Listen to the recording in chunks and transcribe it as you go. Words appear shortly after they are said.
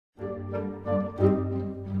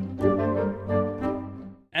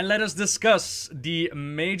and let us discuss the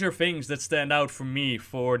major things that stand out for me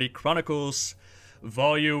for the Chronicles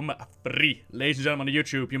Volume 3. Ladies and gentlemen on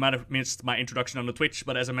YouTube, you might have missed my introduction on the Twitch,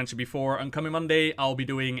 but as I mentioned before, on coming Monday, I'll be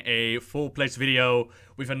doing a full-pledged video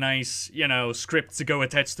with a nice, script to go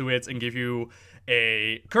attached to it and give you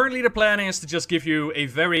a... Currently the plan is to just give you a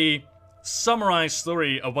very summarized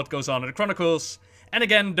story of what goes on in the Chronicles. And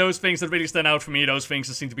again, those things that really stand out for me, those things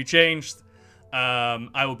that seem to be changed,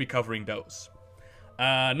 I will be covering those.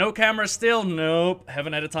 No camera still? Nope.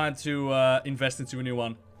 Haven't had the time to invest into a new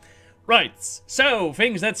one. Right, so,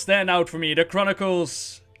 things that stand out for me. The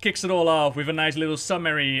Chronicles kicks it all off with a nice little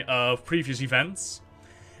summary of previous events.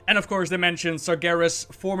 And of course, they mention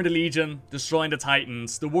Sargeras forming the Legion, destroying the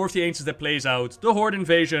Titans, the War of the Ancients that plays out, the Horde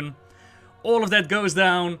invasion. All of that goes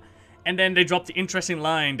down, and then they drop the interesting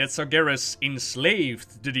line that Sargeras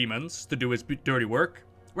enslaved the demons to do his dirty work.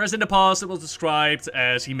 Whereas in the past, it was described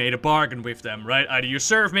as he made a bargain with them, right? Either you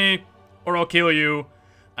serve me, or I'll kill you.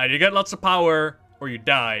 Either you get lots of power, or you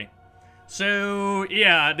die. So,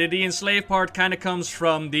 yeah, the enslaved part kind of comes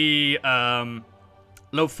from the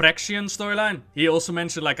Lofrexian storyline. He also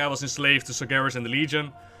mentioned, like, I was enslaved to Sargeras and the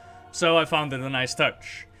Legion. So I found it a nice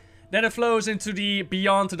touch. Then it flows into the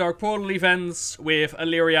Beyond the Dark Portal events, with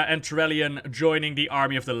Illyria and Turellian joining the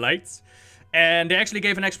Army of the Light. And they actually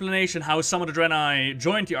gave an explanation how some of the Draenei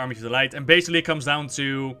joined the Army of the Light, and basically it comes down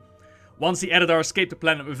to, once the Eldar escaped the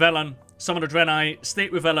planet with Velen, some of the Draenei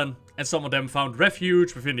stayed with Velen, and some of them found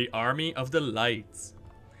refuge within the Army of the Light.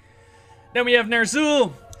 Then we have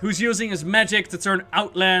Ner'zhul, who's using his magic to turn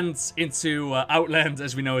Outland into Outland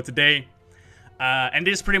as we know it today. And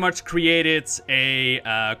this pretty much created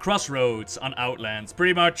a crossroads on Outland.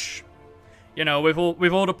 Pretty much, with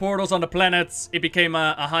all the portals on the planet, it became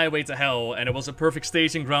a highway to hell, and it was a perfect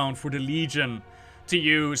staging ground for the Legion to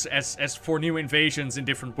use as for new invasions in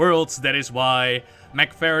different worlds. That is why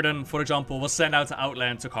MacFardan, for example, was sent out to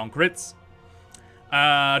Outland to conquer it.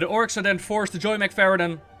 The orcs are then forced to join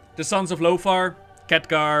MacFardan. The sons of Lothar,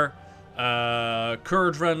 Khadgar,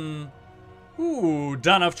 Kurdran,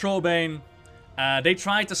 Dan of Trollbane. They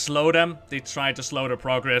try to slow them. They try to slow their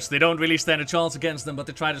progress. They don't really stand a chance against them, but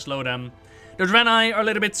they try to slow them. The Draenei are a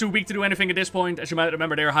little bit too weak to do anything at this point. As you might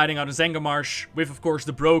remember, they are hiding out in Zangarmarsh, with, of course,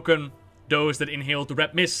 the Broken, those that inhaled the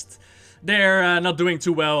Red Mist. They're not doing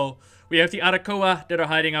too well. We have the Arakoa that are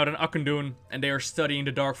hiding out in Akendun, and they are studying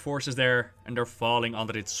the dark forces there, and they're falling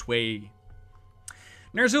under its sway.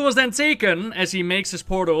 Ner'zhul was then taken, as he makes his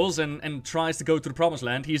portals and tries to go to the Promised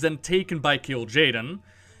Land. He's then taken by Kil'jaeden.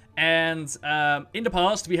 And in the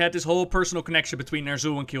past, we had this whole personal connection between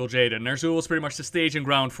Ner'zhul and Kil'jaeden. Ner'zhul was pretty much the staging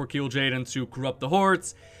ground for Kil'jaeden to corrupt the Horde.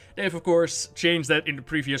 They've, of course, changed that in the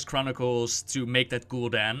previous Chronicles to make that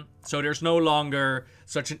Gul'dan. So there's no longer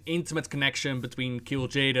such an intimate connection between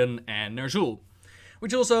Kil'jaeden and Ner'zhul.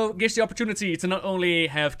 Which also gives the opportunity to not only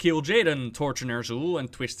have Kil'jaeden torture Ner'zhul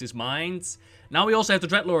and twist his mind. Now we also have the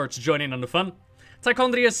Dreadlords join in on the fun.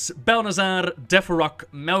 Tychondrius, Balnazar, Deferok,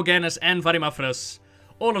 Melganis, and Varimafras.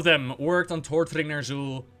 All of them worked on torturing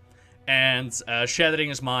Ner'zhul and shattering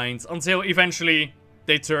his mind until eventually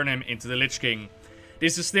they turn him into the Lich King.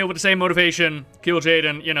 This is still with the same motivation.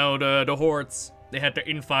 Kil'jaeden, the Hordes, they had their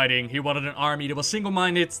infighting. He wanted an army that was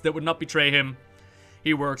single-minded, that would not betray him.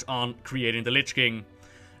 He worked on creating the Lich King.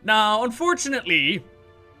 Now, unfortunately,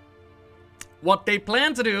 what they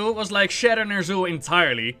planned to do was like shatter Ner'zhul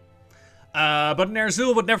entirely. But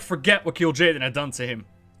Ner'zhul would never forget what Kil'jaeden had done to him.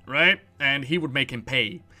 Right? And he would make him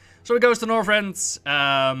pay. So he goes to Northrend,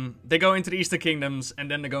 they go into the Eastern Kingdoms, and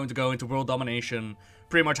then they're going to go into world domination.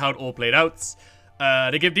 Pretty much how it all played out.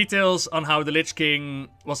 They give details on how the Lich King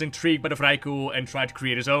was intrigued by the Vrykul and tried to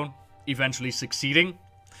create his own, eventually succeeding.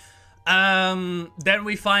 Then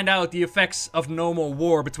we find out the effects of no more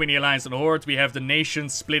war between the Alliance and the Horde. We have the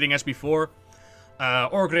nations splitting as before.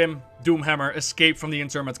 Orgrim, Doomhammer escape from the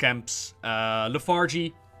internment camps.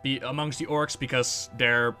 Lethargy be amongst the orcs because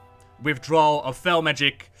their withdrawal of fell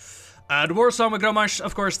magic. The Warsong Grommash,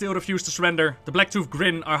 of course, still refuse to surrender. The Blacktooth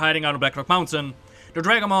Grin are hiding out on Blackrock Mountain. The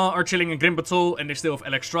Dragomaw are chilling in Grimbatul, and they still have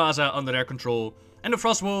Alexstrasza under their control. And the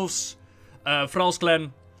Frostwolves,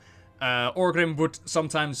 Fralsklen, Orgrim would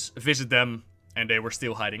sometimes visit them, and they were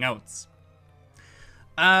still hiding out.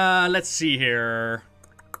 Let's see here.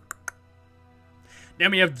 Then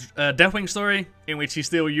we have Deathwing's story, in which he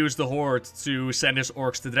still used the Horde to send his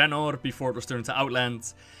orcs to Draenor before it was turned to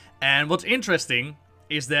Outland. And what's interesting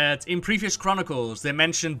is that in previous Chronicles, they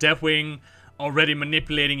mentioned Deathwing already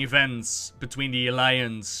manipulating events between the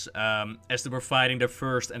Alliance as they were fighting their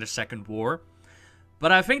first and the second war.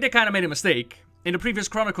 But I think they kind of made a mistake. In the previous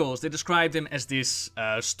Chronicles, they described him as this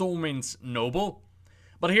Stormwind noble.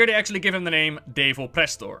 But here they actually give him the name Devil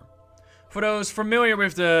Prestor. For those familiar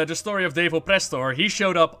with the story of Devil Prestor, he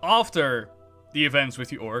showed up after the events with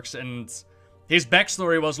the orcs, and his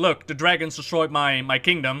backstory was, look, the dragons destroyed my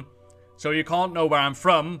kingdom, so you can't know where I'm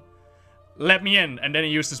from, let me in. And then he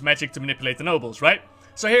used his magic to manipulate the nobles, right?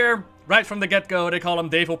 So here, right from the get-go, they call him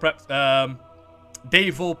Devil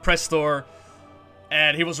Prestor,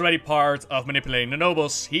 and he was already part of manipulating the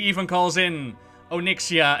nobles. He even calls in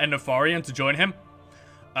Onyxia and Nefarian to join him,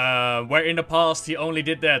 where in the past he only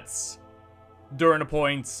did that during the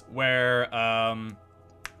point where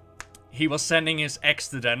he was sending his ex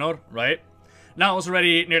to Denor, right? Now it was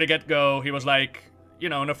already near the get-go. He was like, you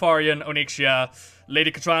know, Nefarian, Onyxia,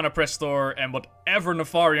 Lady Katrana Prestor, and whatever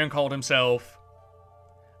Nefarian called himself.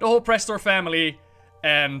 The whole Prestor family,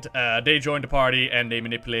 and they joined the party and they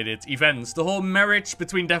manipulated events. The whole marriage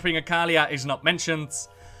between Deathwing and Kalia is not mentioned.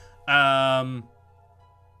 And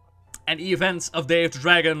the events of Day of the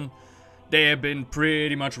Dragon, they have been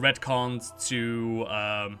pretty much retconned to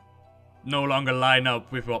no longer line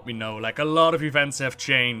up with what we know. Like, a lot of events have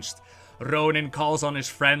changed. Ronin calls on his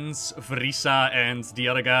friends, Vrisa and the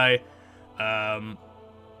other guy.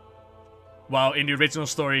 While in the original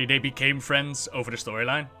story, they became friends over the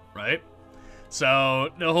storyline, right? So,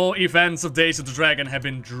 the whole events of Days of the Dragon have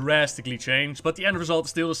been drastically changed, but the end result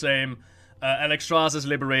is still the same. Alexstrasza is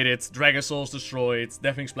liberated, Dragon Souls destroyed,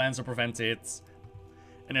 Deathwing's plans are prevented,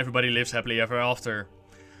 and everybody lives happily ever after.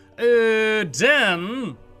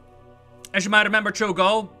 Then, as you might remember,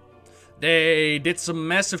 Cho'Gall, they did some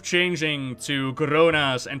massive changing to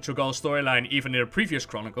Corona's and Cho'Gall's storyline even in the previous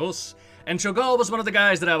Chronicles. And Cho'Gall was one of the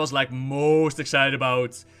guys that I was like most excited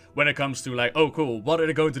about when it comes to like, oh cool, what are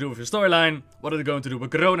they going to do with his storyline? What are they going to do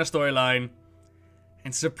with Corona's storyline?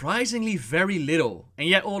 And surprisingly very little. And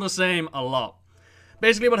yet all the same, a lot.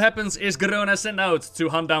 Basically what happens is Corona is sent out to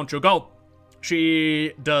hunt down Cho'Gall.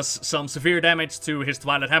 She does some severe damage to his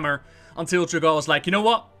Twilight Hammer until Cho'Gall is like, you know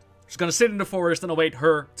what? She's gonna sit in the forest and await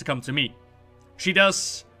her to come to me. She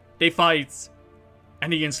does, they fight,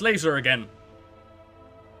 and he enslaves her again.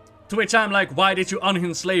 To which I'm like, why did you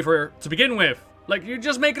unenslave her to begin with? Like, you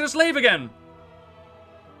just make her a slave again.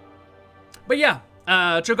 But yeah,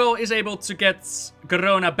 Cho'Gall is able to get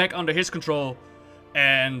Corona back under his control,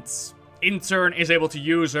 and in turn is able to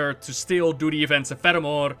use her to still do the events of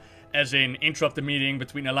Fedamore, as in interrupt the meeting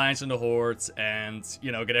between Alliance and the Horde, and,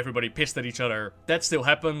 you know, get everybody pissed at each other. That still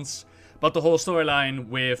happens, but the whole storyline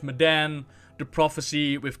with Medan, the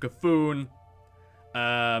prophecy with Gafoon,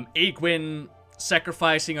 Egwene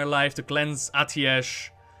sacrificing her life to cleanse Atiesh,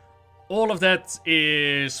 all of that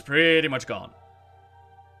is pretty much gone.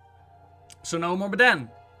 So no more Medan.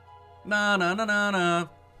 Nah.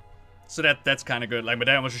 So that's kind of good. Like,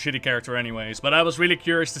 Medan was a shitty character anyways. But I was really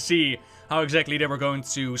curious to see how exactly they were going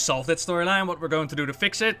to solve that storyline. What we're going to do to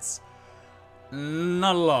fix it.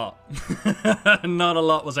 Not a lot. Not a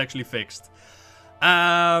lot was actually fixed.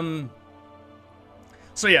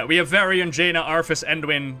 So yeah, we have Varian, Jaina, Arthas,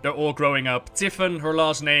 Anduin. They're all growing up. Tiffin, her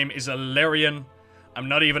last name is Alarian. I'm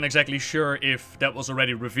not even exactly sure if that was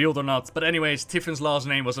already revealed or not. But anyways, Tiffin's last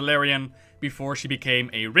name was Alarian before she became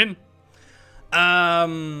a Rin.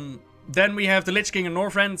 Then we have the Lich King in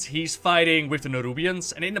Northrend. He's fighting with the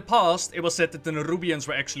Nerubians. And in the past, it was said that the Nerubians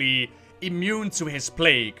were actually immune to his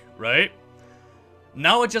plague, right?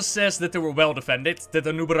 Now it just says that they were well defended. That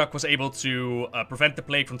the Nubarak was able to prevent the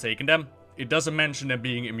plague from taking them. It doesn't mention them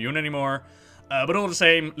being immune anymore. But all the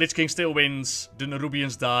same, Lich King still wins. The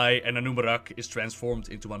Nerubians die. And the Nubarak is transformed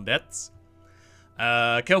into undead.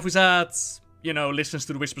 Kel'Thuzad, you know, listens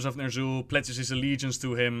to the whispers of Ner'zhul. Pledges his allegiance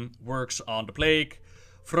to him. Works on the plague.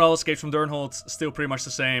 Thrall escapes from Durnhold, still pretty much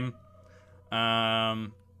the same. Yeah,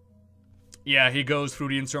 he goes through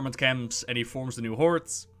the internment camps and he forms the new Horde.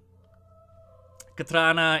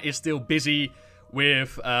 Katrana is still busy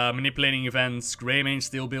with manipulating events. Greymane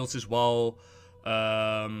still builds his wall.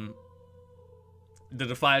 The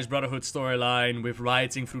Defias Brotherhood storyline with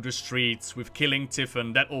rioting through the streets, with killing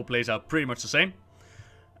Tiffin, that all plays out pretty much the same.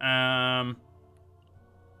 Etric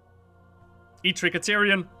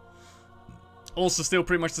Aterion, also still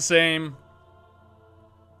pretty much the same.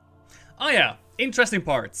 Oh yeah, interesting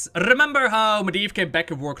parts. Remember how Medivh came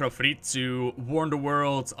back in Warcraft 3 to warn the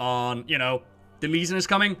world on, you know, the Legion is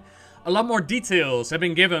coming? A lot more details have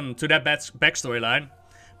been given to that backstory line.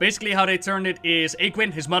 Basically how they turned it is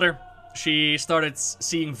Egwene, his mother, she started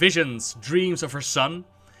seeing visions, dreams of her son,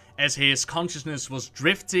 as his consciousness was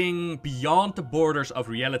drifting beyond the borders of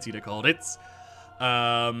reality, they called it.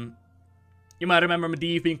 You might remember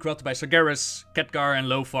Medivh being corrupted by Sargeras. Khadgar and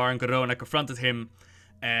Lothar and Corona confronted him.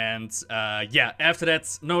 And yeah, after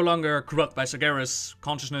that, no longer corrupt by Sargeras,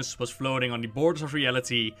 consciousness was floating on the borders of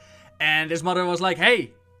reality. And his mother was like,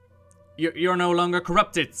 hey, you're no longer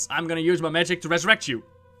corrupted. I'm gonna use my magic to resurrect you.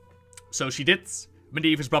 So she did.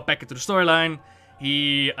 Medivh is brought back into the storyline.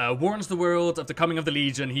 He warns the world of the coming of the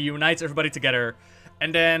Legion. He unites everybody together.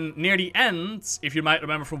 And then near the end, if you might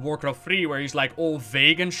remember from Warcraft 3, where he's like all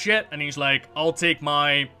vague and shit, and he's like, I'll take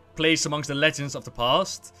my place amongst the legends of the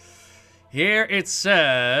past. Here it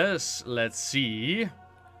says, let's see.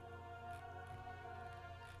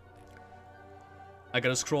 I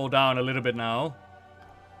gotta scroll down a little bit now.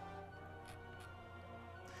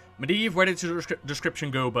 Medivh, where did your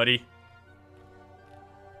description go, buddy?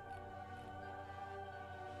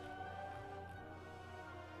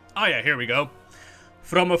 Oh yeah, here we go.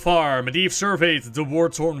 From afar, Medivh surveyed the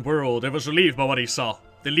war-torn world and was relieved by what he saw.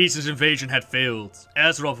 The Legion's invasion had failed.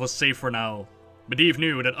 Azeroth was safe for now. Medivh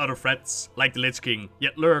knew that other threats, like the Lich King,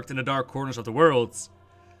 yet lurked in the dark corners of the world.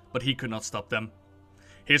 But he could not stop them.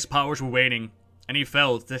 His powers were waning, and he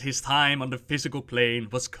felt that his time on the physical plane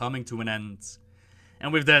was coming to an end.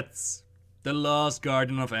 And with that, the last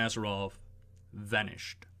guardian of Azeroth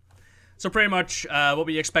vanished. So pretty much what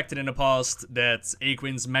we expected in the past, that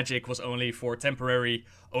Aegwyn's magic was only for temporary,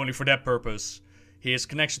 only for that purpose. His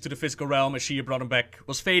connection to the physical realm, as she brought him back,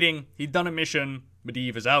 was fading. He'd done a mission,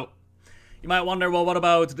 Medivh is out. You might wonder, well, what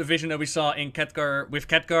about the vision that we saw in Khadgar, with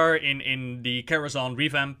Khadgar in the Karazhan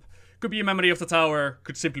revamp? Could be a memory of the tower,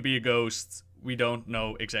 could simply be a ghost. We don't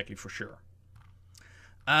know exactly for sure.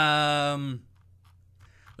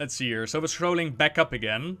 Let's see here. So we're scrolling back up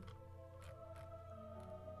again.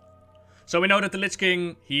 So we know that the Lich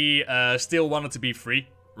King, he still wanted to be free,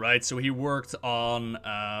 right? So he worked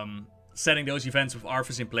on setting those events with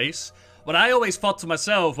Arthas in place. What I always thought to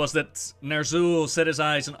myself was that Ner'zhul set his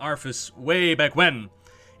eyes on Arthas way back when.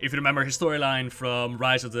 If you remember his storyline from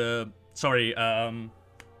Rise of the... Sorry, yeah,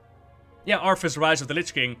 Arthas, Rise of the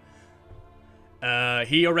Lich King.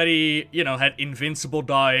 He already, you know, had Invincible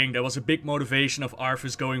dying. There was a big motivation of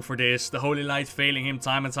Arthas going for this. The Holy Light failing him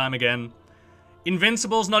time and time again.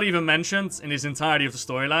 Invincible's not even mentioned in his entirety of the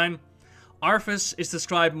storyline. Arthas is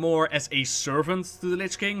described more as a servant to the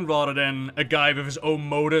Lich King rather than a guy with his own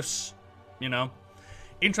motives, you know.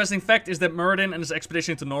 Interesting fact is that Myrddin and his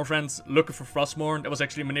expedition to Northrend looking for Frostmourne that was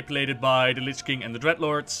actually manipulated by the Lich King and the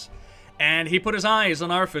Dreadlords. And he put his eyes on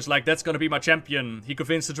Arthas like, that's gonna be my champion. He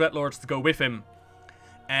convinced the Dreadlords to go with him.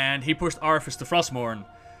 And he pushed Arthas to Frostmourne.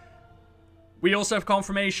 We also have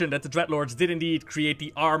confirmation that the Dreadlords did indeed create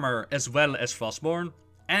the armor as well as Frostmourne.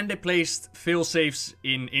 And they placed failsafes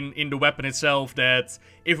in the weapon itself that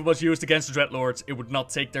if it was used against the Dreadlords, it would not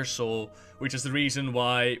take their soul. Which is the reason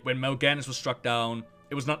why when Mal'Ganis was struck down,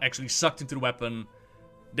 it was not actually sucked into the weapon.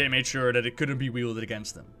 They made sure that it couldn't be wielded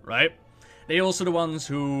against them, right? They are also the ones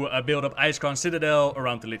who built up Icecrown Citadel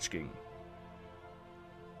around the Lich King.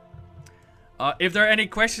 If there are any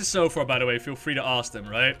questions so far, by the way, feel free to ask them,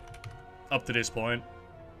 right? Up to this point.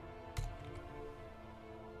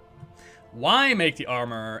 Why make the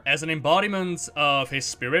armor? As an embodiment of his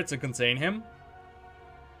spirit to contain him?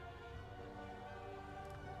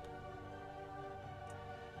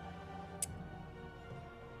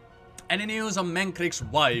 Any news on Menkrik's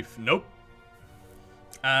wife? Nope.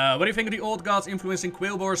 What do you think of the old gods influencing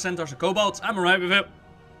Quailboar, Centaurs, and Kobolds? I'm alright with it.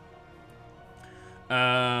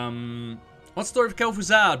 What's the story of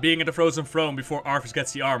Kel'Thuzad being at the Frozen Throne before Arthas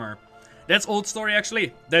gets the armor? That's old story,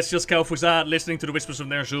 actually. That's just Kel'Thuzad listening to the whispers of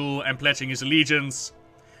Ner'zhul and pledging his allegiance.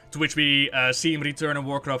 To which we see him return in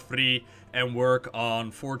Warcraft 3 and work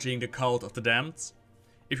on forging the Cult of the Damned.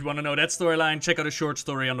 If you want to know that storyline, check out a short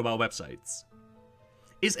story on the WoW website.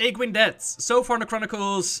 Is Aegwyn dead? So far in the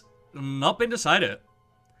Chronicles, not been decided.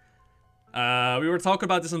 We were talking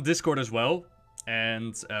about this on Discord as well.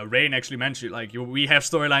 And Rain actually mentioned, like, we have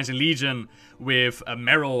storylines in Legion with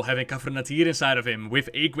Merrill having Kafranatir inside of him, with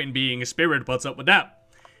Aegwyn being a spirit. What's up with that?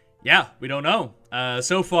 Yeah, we don't know.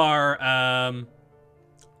 So far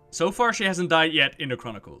she hasn't died yet in the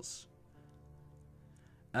Chronicles.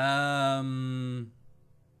 Is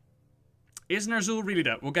Ner'zhul really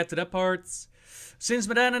dead? We'll get to that part. Since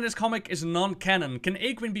Medan in this comic is non-canon, can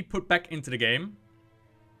Aegwyn be put back into the game?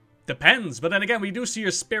 Depends, but then again, we do see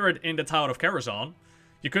a spirit in the Tower of Karazhan.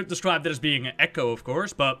 You could describe that as being an echo, of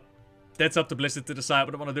course, but that's up to Blizzard to decide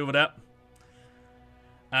what they want to do with that.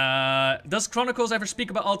 Does Chronicles ever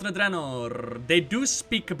speak about alternate Draenor? They do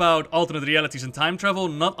speak about alternate realities and time travel,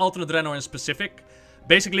 not alternate Draenor in specific.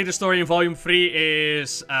 Basically, the story in Volume 3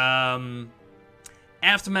 is aftermath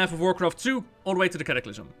of Warcraft 2 all the way to the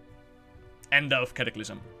Cataclysm. End of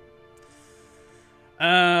Cataclysm.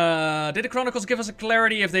 Did the Chronicles give us a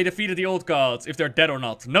clarity if they defeated the old gods, if they're dead or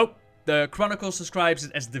not? Nope. The Chronicles describes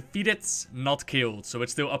it as defeated, not killed. So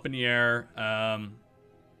it's still up in the air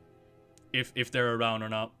if they're around or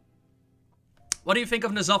not. What do you think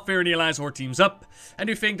of Nazafir and the Alliance Horde teams up? And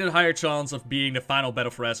do you think there's a higher chance of being the final battle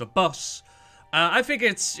for as a boss? I think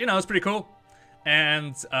it's, you know, it's pretty cool.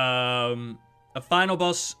 And a final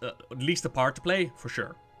boss, at least a part to play, for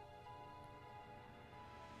sure.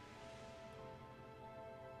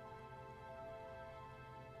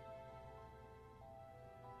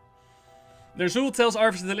 Ner'zhul tells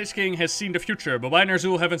Arthas that the Lich King has seen the future, but why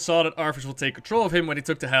Ner'zhul haven't saw that Arthas will take control of him when he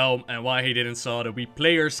took the helm, and why he didn't saw that we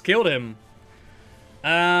players killed him.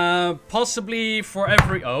 Possibly for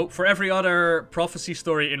every other prophecy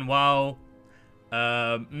story in WoW,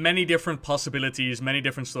 many different possibilities, many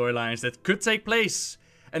different storylines that could take place,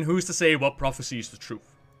 and who's to say what prophecy is the truth?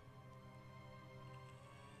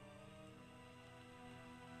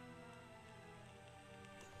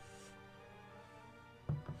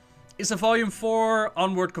 Is a Volume 4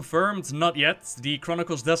 onward confirmed? Not yet. The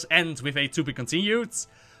Chronicles does end with a to be continued.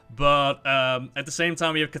 But at the same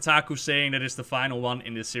time we have Kotaku saying that it's the final one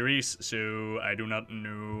in this series. So I do not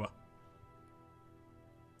know.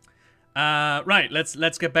 Right,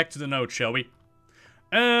 let's get back to the note, shall we?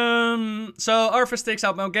 So Arthas takes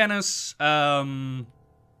out Mal'Ganis. Of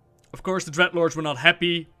course the Dreadlords were not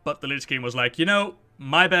happy. But the Lich King was like, you know,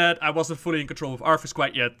 my bad. I wasn't fully in control of Arthas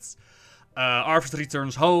quite yet. Arthas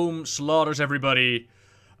returns home, slaughters everybody.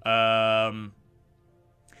 Then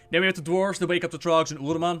we have the dwarves that wake up the Trogs and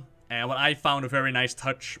Uldaman. And what I found a very nice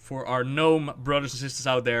touch for our gnome brothers and sisters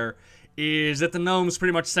out there is that the gnomes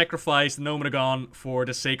pretty much sacrificed the Nomedagon for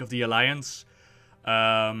the sake of the Alliance.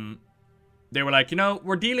 They were like, you know,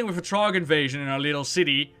 we're dealing with a Trog invasion in our little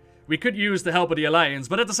city. We could use the help of the Alliance,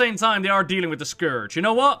 but at the same time they are dealing with the Scourge. You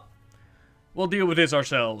know what? We'll deal with this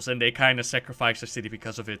ourselves. And they kind of sacrificed the city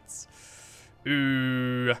because of it.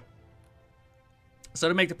 So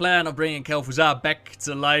to make the plan of bringing Kel'Thuzad back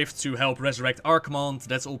to life to help resurrect Archimonde,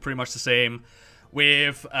 that's all pretty much the same.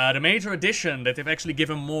 With the major addition that they've actually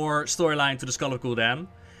given more storyline to the Skull of Gul'dan.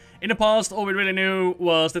 In the past, all we really knew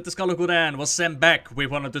was that the Skull of Gul'dan was sent back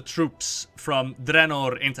with one of the troops from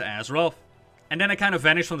Draenor into Azeroth. And then it kind of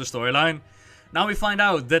vanished from the storyline. Now we find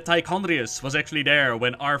out that Tychondrius was actually there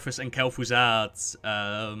when Arthas and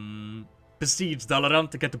Kel'Thuzad besieged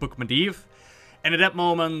Dalaran to get the Book of Medivh. And at that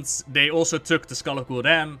moment, they also took the Skull of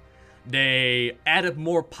Gul'dan. They added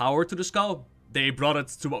more power to the skull. They brought it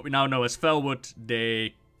to what we now know as Felwood.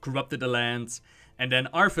 They corrupted the land. And then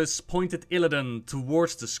Arthas pointed Illidan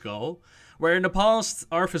towards the skull. Where in the past,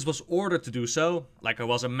 Arthas was ordered to do so. Like there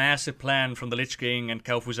was a massive plan from the Lich King and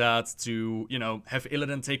Kel'Thuzad to, you know, have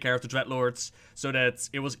Illidan take care of the Dreadlords. So that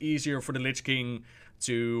it was easier for the Lich King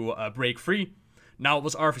to break free. Now it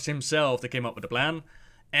was Arthas himself that came up with the plan.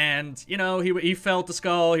 And, you know, he felt the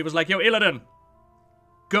skull. He was like, yo, Illidan,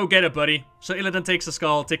 go get it, buddy. So Illidan takes the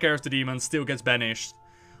skull, takes care of the demon, still gets banished.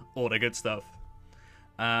 All the good stuff.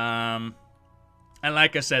 And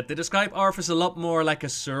like I said, they describe Arthas a lot more like a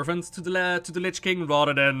servant to the Lich King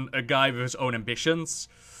rather than a guy with his own ambitions.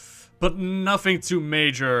 But nothing too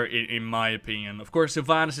major in my opinion. Of course,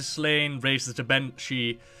 Sylvanas is slain, raises the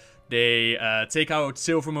Banshee. They take out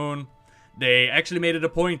Silvermoon. They actually made it a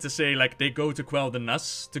point to say, like, they go to Quell the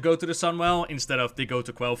Nuss to go to the Sunwell, instead of they go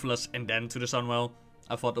to Quel'Thalas and then to the Sunwell.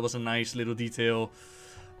 I thought that was a nice little detail.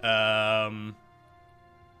 Then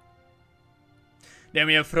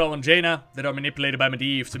we have Thrall and Jaina that are manipulated by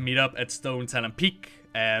Medivh to meet up at Stone Talon Peak.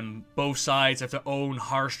 And both sides have their own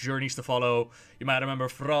harsh journeys to follow. You might remember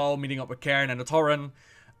Thrall meeting up with Cairn and the Tauren.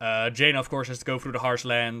 Jaina, of course, has to go through the harsh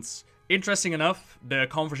lands. Interesting enough, the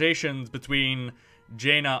conversations between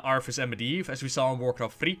Jaina, Arthas, and Medivh, as we saw in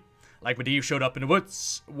Warcraft 3. Like, Medivh showed up in the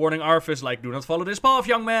woods, warning Arthas, like, do not follow this path,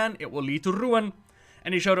 young man, it will lead to ruin.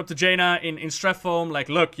 And he showed up to Jaina in Strathfoam, like,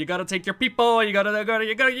 look, you gotta take your people, you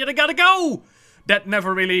gotta go! That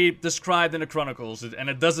never really described in the Chronicles, and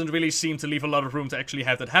it doesn't really seem to leave a lot of room to actually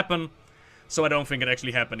have that happen. So I don't think it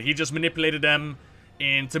actually happened. He just manipulated them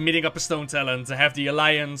into meeting up a Stone Talon to have the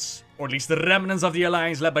Alliance, or at least the remnants of the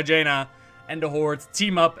Alliance led by Jaina, and the Horde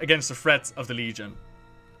team up against the threat of the Legion.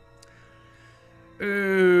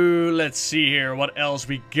 Let's see here what else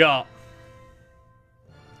we got.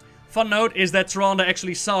 Fun note is that Tyrande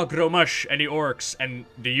actually saw Gromush and the Orcs, and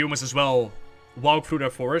the humans as well, walk through their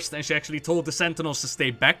forest, and she actually told the Sentinels to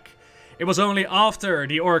stay back. It was only after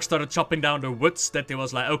the Orcs started chopping down the woods that they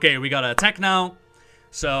was like, okay, we gotta attack now.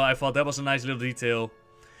 So I thought that was a nice little detail.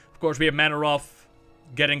 Of course, we have Manaroth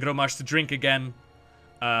getting Gromush to drink again.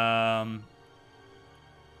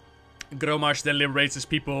 Gromush then liberates his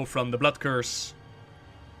people from the Blood Curse.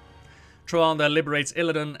 Trawanda liberates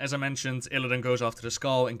Illidan. As I mentioned, Illidan goes after the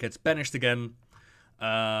skull and gets banished again.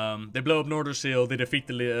 They blow up Nordersail, they defeat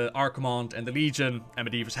the Archimond and the Legion, and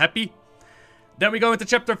Medivh is happy. Then we go into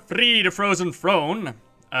Chapter 3, The Frozen Throne.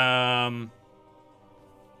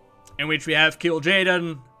 In which we have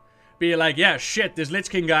Kil'jaeden be like, yeah, shit, this Lich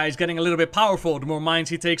King guy is getting a little bit powerful. The more minds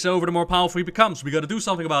he takes over, the more powerful he becomes. We gotta do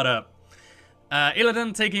something about that.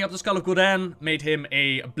 Illidan taking up the Skull of Gul'dan made him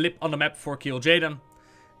a blip on the map for Kil'jaeden.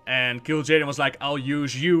 And Kil'jaeden was like, I'll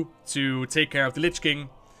use you to take care of the Lich King.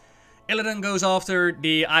 Illidan goes after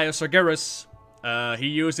the Eye of Sargeras. He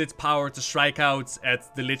used its power to strike out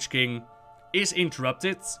at the Lich King. Is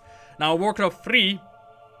interrupted. Now, Warcraft 3,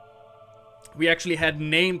 we actually had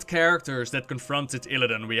named characters that confronted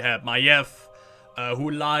Illidan. We had Maiev,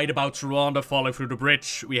 who lied about Trawanda falling through the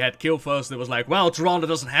bridge. We had Kil'Thuzad that was like, well, Trawanda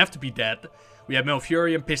doesn't have to be dead. We had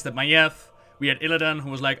Malfurion pissed at Maiev. We had Illidan who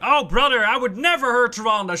was like, oh, brother, I would never hurt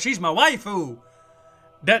Trawanda. She's my waifu.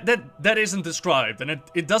 That isn't described, and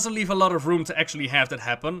it doesn't leave a lot of room to actually have that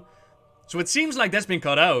happen. So it seems like that's been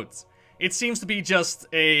cut out. It seems to be just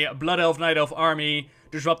a Blood Elf, Night Elf army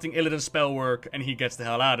disrupting Illidan's spell work, and he gets the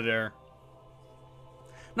hell out of there.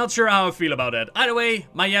 Not sure how I feel about that. Either way,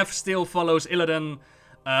 Maiev still follows Illidan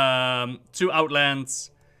to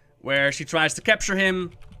Outlands, where she tries to capture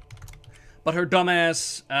him. But her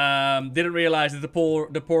dumbass didn't realize that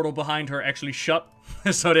the portal behind her actually shut,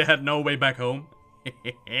 so they had no way back home.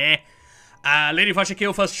 Lady Vash and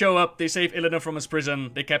Kil'Thuzad show up, they save Illidan from his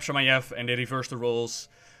prison, they capture Maiev, and they reverse the roles.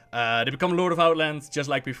 They become Lord of Outland, just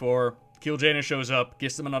like before. Kil'jaeden shows up,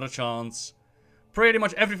 gives them another chance. Pretty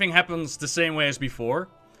much everything happens the same way as before.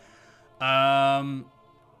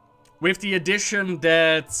 With the addition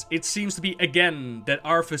that it seems to be, again, that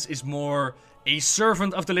Arthas is more a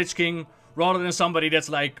servant of the Lich King, rather than somebody that's,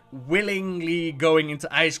 like, willingly going into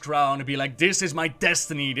Icecrown and be like, this is my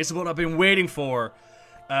destiny, this is what I've been waiting for,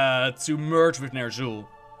 to merge with Ner'zhul.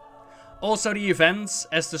 Also the events,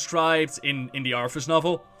 as described in the Arthas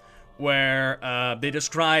novel, where they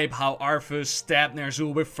describe how Arthas stabbed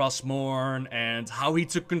Ner'zhul with Frostmourne, and how he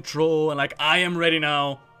took control, and like, I am ready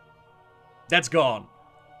now. That's gone.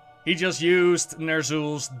 He just used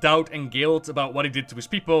Ner'zhul's doubt and guilt about what he did to his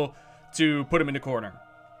people to put him in the corner.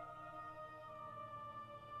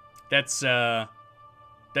 That's what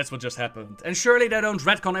just happened. And surely they don't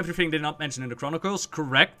retcon everything they not mentioned in the Chronicles,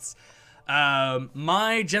 correct?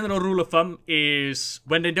 My general rule of thumb is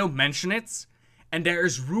when they don't mention it, and there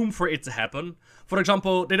is room for it to happen. For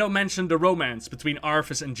example, they don't mention the romance between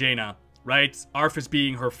Arthas and Jaina, right? Arthas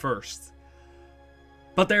being her first.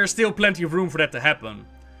 But there is still plenty of room for that to happen.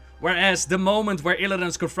 Whereas the moment where Illidan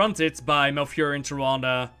is confronted by Malfurion,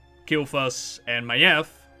 Trawanda, Kil'Thuzad, and Maiev,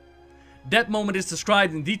 that moment is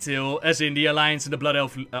described in detail, as in the Alliance and the Blood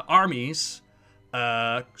Elf armies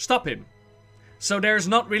stop him. So there's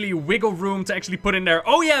not really wiggle room to actually put in there,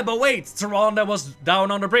 oh yeah, but wait, Trawanda was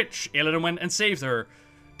down on the bridge, Illidan went and saved her.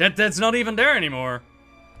 That's not even there anymore.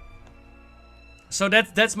 So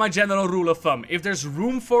that's my general rule of thumb. If there's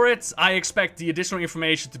room for it, I expect the additional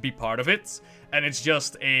information to be part of it. And it's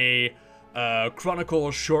just a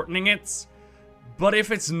chronicle shortening it. But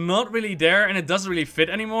if it's not really there and it doesn't really fit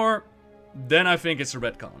anymore, then I think it's a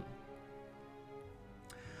retcon.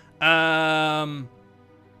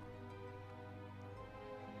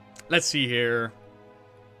 Let's see here.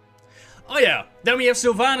 Oh yeah, then we have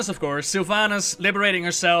Sylvanas, of course. Sylvanas liberating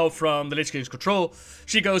herself from the Lich King's control.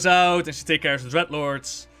 She goes out and she takes care of the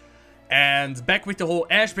Dreadlords. And back with the whole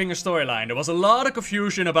Ashbringer storyline. There was a lot of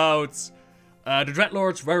confusion about the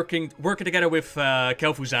Dreadlords working together with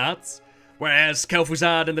Kel'Thuzad. Whereas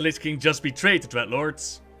Kel'Thuzad and the Lich King just betrayed the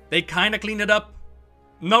Dreadlords. They kind of cleaned it up.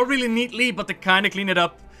 Not really neatly, but they kind of cleaned it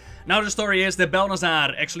up. Now the story is that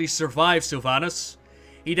Balnazar actually survives Sylvanas.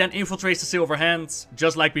 He then infiltrates the Silver Hand,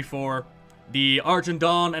 just like before. The Argent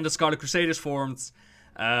Dawn and the Scarlet Crusaders formed.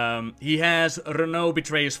 He has Renaud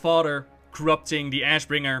betray his father, corrupting the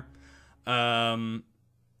Ashbringer. And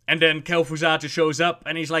then Kel'Thuzad just shows up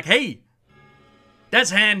and he's like, hey, that's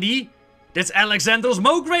handy. That's Alexandros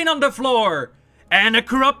Mograine on the floor. And a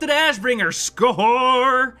corrupted Ashbringer.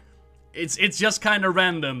 Score! It's just kind of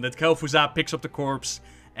random that Kel'Thuzad picks up the corpse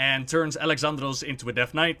and turns Alexandros into a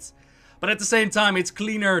Death Knight. But at the same time, it's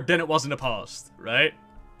cleaner than it was in the past, right?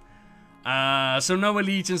 So no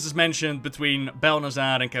allegiance is mentioned between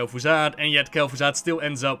Balnazar and Kel'Thuzad, and yet Kel'Thuzad still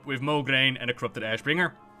ends up with Mograine and a corrupted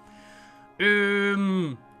Ashbringer.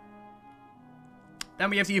 Then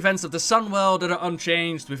we have the events of the Sunwell that are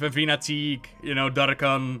unchanged, with Avina Teague, you know,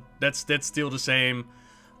 Darkhan, that's still the same.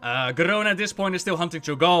 Garona at this point is still hunting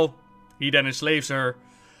Cho'Gall. He then enslaves her.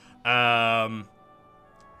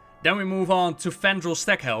 Then we move on to Fandral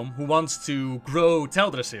Stackhelm, who wants to grow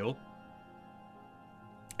Teldrassil.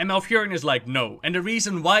 And Malfurion is like, no. And the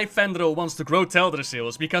reason why Fandral wants to grow Teldrassil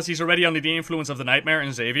is because he's already under the influence of the Nightmare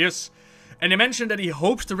and Xavius. And they mentioned that he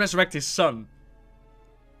hopes to resurrect his son.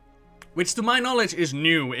 Which to my knowledge is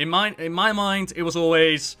new. In my mind, it was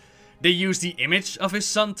always they used the image of his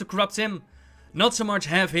son to corrupt him. Not so much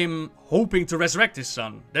have him hoping to resurrect his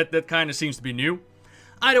son. That kind of seems to be new.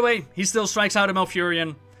 Either way, he still strikes out at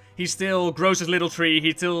Malfurion. He still grows his little tree.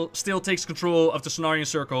 He still takes control of the Cenarian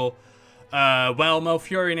Circle. While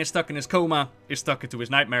Malfurion is stuck in his coma, is stuck into his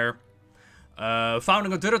nightmare.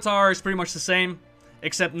 Founding of Durotar is pretty much the same.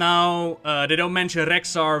 Except now, they don't mention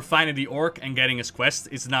Rexxar finding the orc and getting his quest.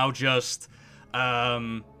 It's now just,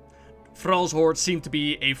 Thrall's horde seem to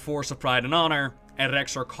be a force of pride and honor. And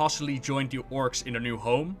Rexxar cautiously joined the orcs in their new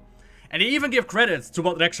home. And they even give credit to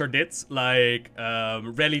what Rexxar did. Like,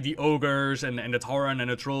 rally the ogres and the Tauren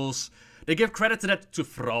and the trolls. They give credit to that to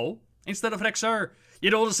Thrall instead of Rexxar.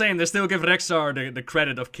 Yet all the same, they still give Rexxar the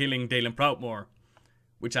credit of killing Dalen Proudmoore.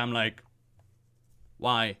 Which I'm like,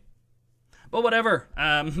 why? But whatever,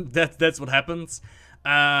 that's what happens.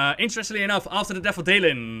 Interestingly enough, after the death of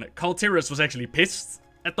Dalen, Kaltyrus was actually pissed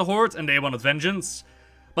at the Horde and they wanted vengeance.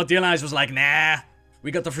 But the Alliance was like, nah,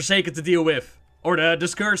 we got the Forsaken to deal with. Or the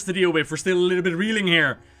Scourge to deal with, we're still a little bit reeling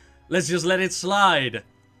here. Let's just let it slide.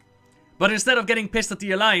 But instead of getting pissed at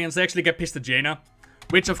the Alliance, they actually get pissed at Jaina.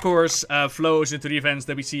 Which of course flows into the events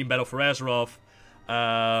that we see in Battle for Azeroth.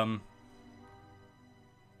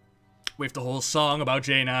 With the whole song about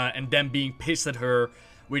Jaina and them being pissed at her.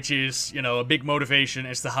 Which is, you know, a big motivation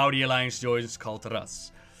as to how the Alliance joins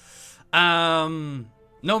Kaltyrus.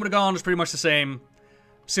 Nomedagon is pretty much the same.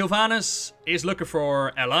 Sylvanas is looking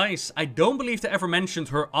for allies. I don't believe they ever mentioned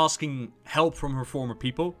her asking help from her former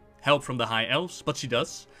people. Help from the High Elves, but she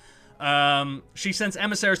does. She sends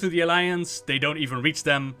emissaries to the Alliance. They don't even reach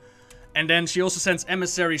them. And then she also sends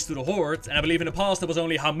emissaries to the Horde. And I believe in the past it was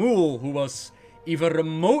only Hamul who was even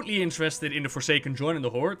remotely interested in the Forsaken joining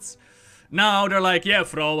the Horde. Now they're like, yeah,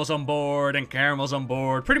 Thrall was on board and Cairn was on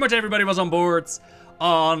board. Pretty much everybody was on board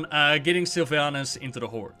on getting Sylvanas into the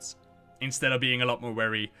Horde. Instead of being a lot more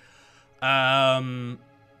wary.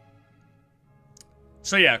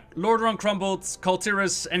 So yeah, Lordaeron crumbled,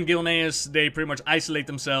 Kaltyrus and Gilneas, they pretty much isolate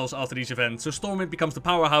themselves after these events. So Stormwind becomes the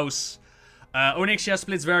powerhouse. Onyxia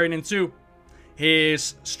splits Varian in two.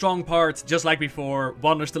 His strong part, just like before,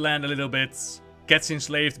 wanders the land a little bit. Gets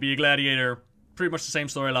enslaved to be a gladiator. Pretty much the same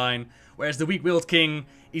storyline. Whereas the weak-willed king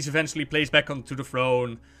is eventually placed back onto the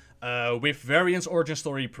throne. With Varian's origin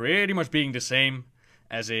story pretty much being the same.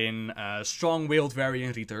 As in, strong-willed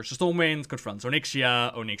Varian returns to Stormwind, confronts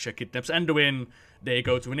Onyxia, Onyxia kidnaps Anduin, they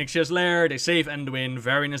go to Onyxia's lair, they save Anduin,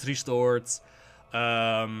 Varian is restored.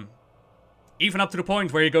 Even up to the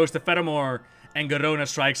point where he goes to Fedamore and Garona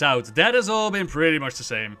strikes out. That has all been pretty much the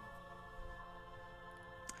same.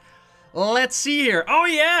 Let's see here. Oh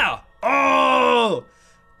yeah! Oh!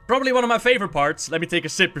 Probably one of my favorite parts. Let me take a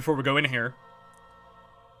sip before we go in here.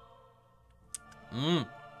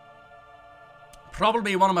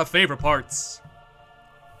 Probably one of my favorite parts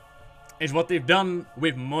is what they've done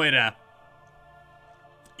with Moira.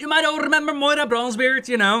 You might all remember Moira Bronzebeard,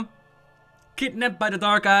 you know. Kidnapped by the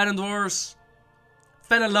Dark Iron Dwarves.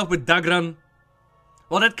 Fell in love with Dagran.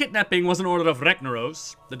 Well, that kidnapping was an order of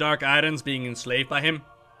Ragnaros, the Dark Irons being enslaved by him.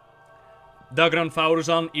 Dagran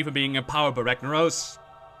Fauruzan even being empowered by Ragnaros.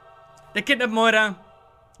 They kidnap Moira.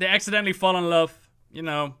 They accidentally fall in love. You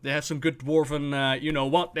know, they have some good dwarven, you know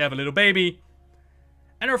what, they have a little baby.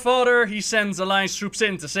 And her father, he sends Alliance troops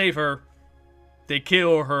in to save her. They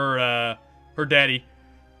kill her, her daddy.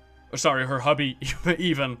 Or sorry, her hubby,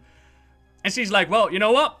 even. And she's like, well, you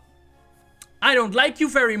know what? I don't like you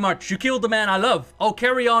very much. You killed the man I love. I'll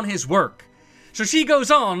carry on his work. So she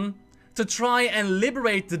goes on to try and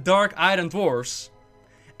liberate the Dark Iron Dwarves.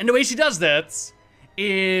 And the way she does that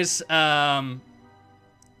is,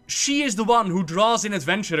 she is the one who draws in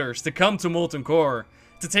adventurers to come to Molten Core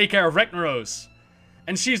to take care of Ragnaros.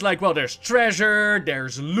 And she's like, well, there's treasure,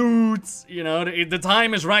 there's loot, you know, the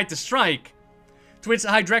time is right to strike. To which the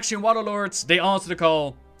Hydraxian Waterlords, they answer the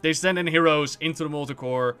call. They send in heroes into the Molten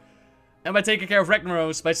Core. And by taking care of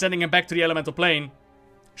Ragnaros, by sending him back to the Elemental Plane,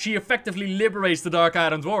 she effectively liberates the Dark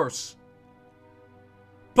Iron Dwarves.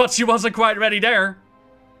 But she wasn't quite ready there.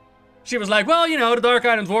 She was like, well, you know, the Dark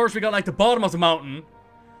Iron Dwarves, we got like the bottom of the mountain.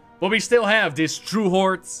 But we still have this True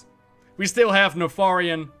Horde. We still have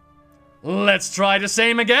Nefarian. Let's try the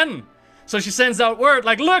same again. So she sends out word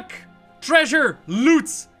like, look, treasure,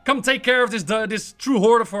 loot, come take care of this True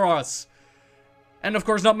Horde for us. And of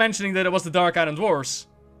course not mentioning that it was the Dark Iron Dwarves.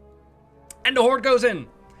 And the Horde goes in.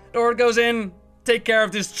 The Horde goes in, take care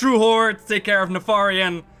of this true Horde, take care of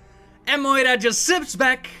Nefarian, and Moira just zips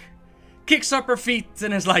back, kicks up her feet,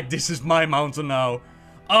 and is like, this is my mountain now.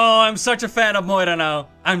 Oh, I'm such a fan of Moira now.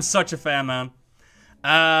 I'm such a fan, man.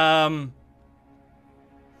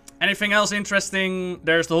 Anything else interesting?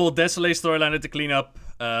 There's the whole Desolate storyline to clean up.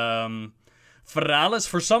 Feralis,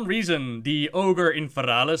 for some reason, the ogre in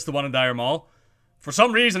Feralis, the one in Dire Maul, for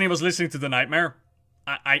some reason he was listening to the Nightmare.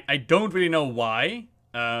 I don't really know why,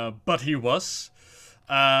 but he was.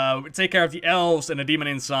 Take care of the elves and the demon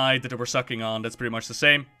inside that they were sucking on. That's pretty much the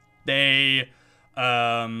same. They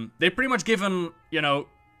pretty much given, you know,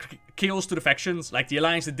 kills to the factions. Like the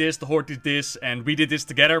Alliance did this, the Horde did this, and we did this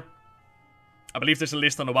together. I believe there's a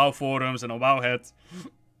list on the WoW forums and on WoWhead.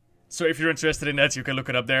 So if you're interested in that, you can look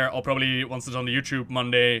it up there. I'll probably, once it's on the YouTube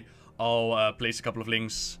Monday, I'll place a couple of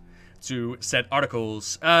links to said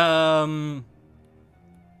articles.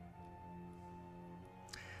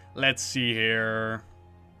 Let's see here.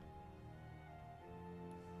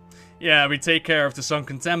 Yeah, we take care of the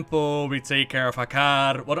Sunken Temple, we take care of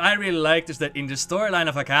Hakar. What I really liked is that in the storyline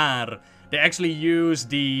of Hakar, they actually use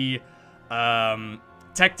the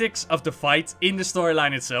tactics of the fight in the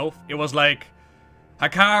storyline itself. It was like,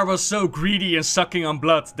 Hakar was so greedy and sucking on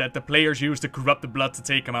blood that the players used to corrupt the blood to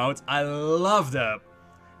take him out. I love that.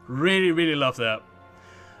 Really, really love that.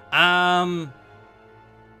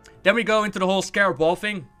 Then we go into the whole Scarab Wall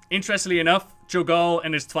thing. Interestingly enough, Cho'Gall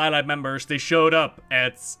and his Twilight members, they showed up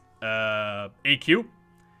at AQ.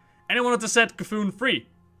 And they wanted to set K'Fun free.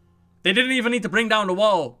 They didn't even need to bring down the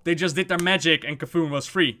wall. They just did their magic and K'Fun was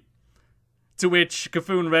free. To which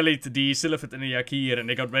K'Fun rallied the Silphid and the Yakir, and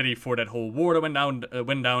they got ready for that whole war that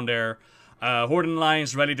went down there. Horde and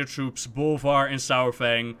Alliance rallied their troops, Bolvar and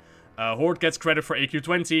Saurfang. Horde gets credit for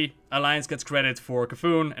AQ20, Alliance gets credit for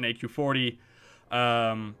K'Fun and AQ40.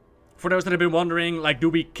 For those that have been wondering, like, do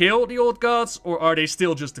we kill the old gods, or are they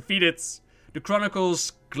still just defeated? The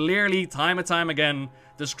Chronicles clearly, time and time again,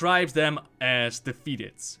 describes them as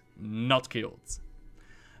defeated, not killed.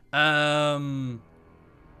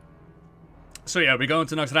 So yeah, we go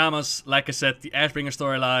into Naxxramas. Like I said, the Ashbringer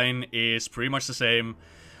storyline is pretty much the same.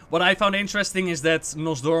 What I found interesting is that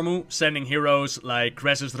Nosdormu sending heroes like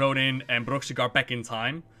Kresus, Ronin and Broxigar back in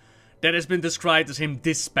time. That has been described as him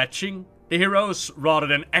dispatching the heroes rather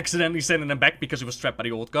than accidentally sending them back because he was trapped by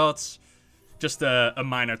the old gods. Just a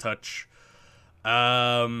minor touch.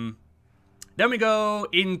 Then we go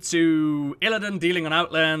into Illidan dealing on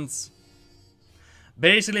Outlands.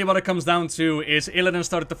 Basically what it comes down to is Illidan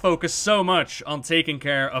started to focus so much on taking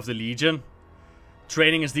care of the Legion,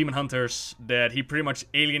 training his demon hunters, that he pretty much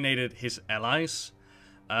alienated his allies.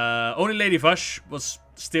 Only Lady Vush was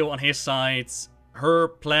still on his side. Her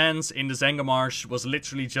plans in the Zangarmarsh was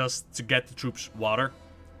literally just to get the troops water,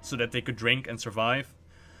 so that they could drink and survive.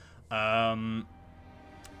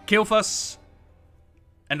 Kil'Thuzz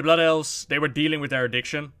and the Blood Elves, they were dealing with their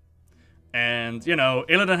addiction. And, you know,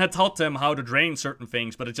 Illidan had taught them how to drain certain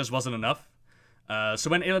things, but it just wasn't enough. So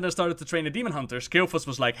when Illidan started to train the Demon Hunters, Kil'Thuzz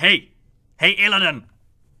was like, Hey Illidan!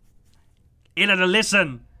 Illidan,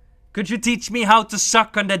 listen! Could you teach me how to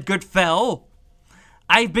suck on that good fel?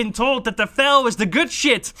 I've been told that the fel is the good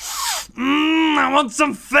shit! I want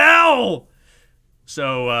some fel!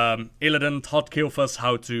 So, Illidan taught Kil'Thuzz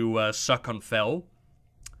how to suck on fel.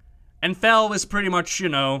 And fel is pretty much, you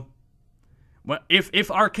know... Well,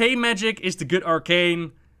 if arcane magic is the good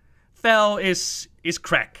arcane, fel is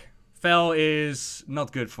crack. Fel is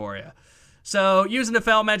not good for you. So using the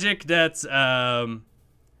fel magic that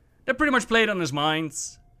pretty much played on his mind,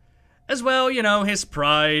 as well. You know, his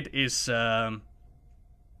pride is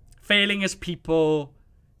failing his people.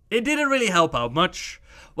 It didn't really help out much.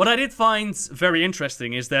 What I did find very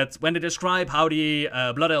interesting is that when they describe how the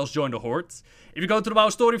Blood Elves joined the Horde, if you go to the WoW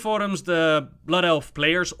story forums, the Blood Elf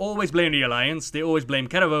players always blame the Alliance, they always blame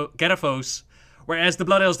Keraphos, whereas the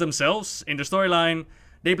Blood Elves themselves, in the storyline,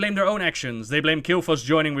 they blame their own actions. They blame Kil'Thuzz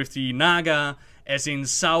joining with the Naga, as in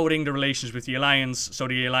souring the relations with the Alliance, so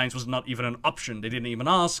the Alliance was not even an option. They didn't even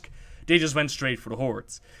ask, they just went straight for the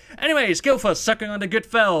Horde. Anyways, Kil'Thuzz sucking on the good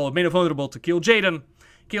fel made him vulnerable to Kil'Jaeden.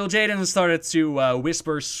 Kil'Jaeden started to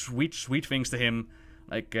whisper sweet things to him,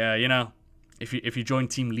 like, you know, if you join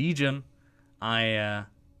Team Legion, I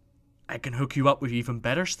can hook you up with even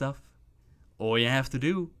better stuff. All you have to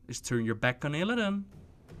do is turn your back on Illidan.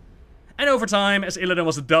 And over time, as Illidan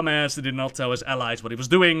was a dumbass that did not tell his allies what he was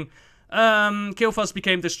doing, Kil'Thuzz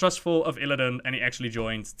became distrustful of Illidan and he actually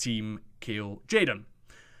joined Team Kil'Jaeden.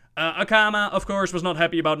 Akama, of course, was not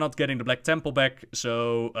happy about not getting the Black Temple back,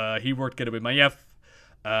 so he worked together with Maiev.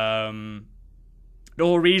 The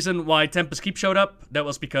whole reason why Tempest Keep showed up, that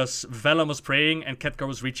was because Velen was praying and Khadgar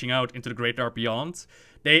was reaching out into the Great Dark Beyond.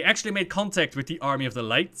 They actually made contact with the Army of the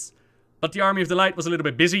Light, but the Army of the Light was a little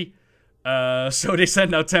bit busy. So they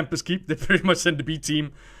sent out Tempest Keep. They pretty much sent the B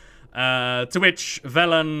team. To which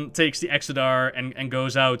Velen takes the Exodar and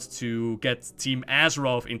goes out to get Team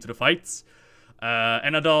Azeroth into the fight.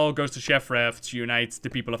 And Adal goes to Shefref to unite the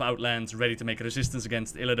people of Outland, ready to make a resistance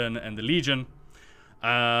against Illidan and the Legion.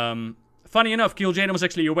 Funny enough, Kil'jaeden was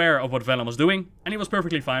actually aware of what Velen was doing, and he was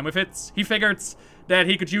perfectly fine with it. He figured that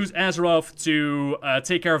he could use Azeroth to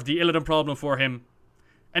take care of the Illidan problem for him.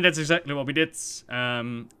 And that's exactly what we did.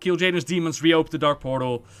 Kil'jaeden's demons reopened the Dark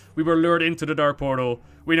Portal. We were lured into the Dark Portal.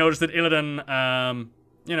 We noticed that Illidan,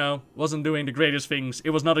 you know, wasn't doing the greatest things.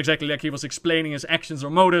 It was not exactly like he was explaining his actions or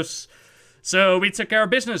motives. So we took care of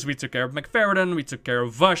business. We took care of McFerrin. We took care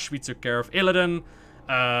of Vush. We took care of Illidan.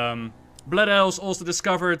 Blood Elves also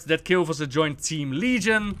discovered that Kil'Thuzad had joined Team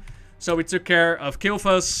Legion. So we took care of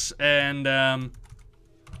Kil'Thuzad. And,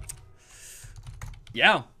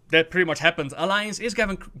 yeah, that pretty much happened. Alliance is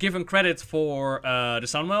given credit for the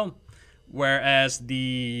Sunwell. Whereas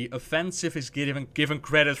the Offensive is given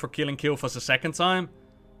credit for killing Kil'Thuzad a second time.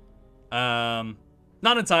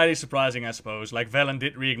 Not entirely surprising, I suppose. Like, Velen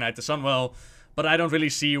did reignite the Sunwell. But I don't really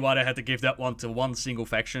see why they had to give that one to one single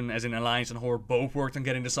faction. As in Alliance and Horde both worked on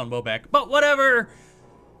getting the Sunwell back. But whatever!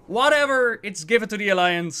 Whatever! It's given to the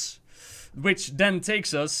Alliance. Which then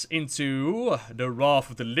takes us into the Wrath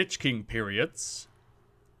of the Lich King periods.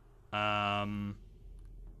 Let's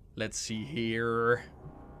see here.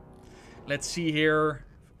 Let's see here.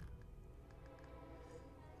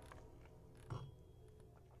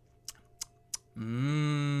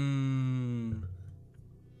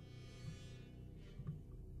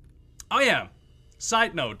 Oh yeah,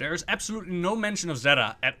 side note, there's absolutely no mention of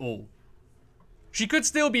Zera at all. She could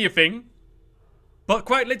still be a thing, but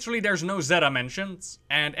quite literally there's no Zera mentioned.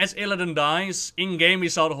 And as Illidan dies, in-game we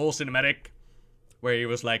saw the whole cinematic, where he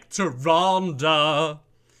was like, Tyrande.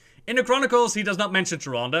 In the Chronicles, he does not mention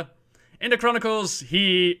Tyrande. In the Chronicles,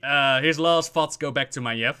 his last thoughts go back to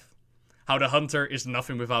Maiev. How the hunter is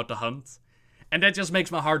nothing without the hunt. And that just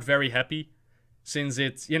makes my heart very happy. Since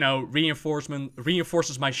it, you know,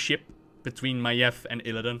 reinforces my ship between Maiev and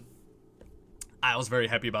Illidan. I was very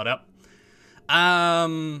happy about that.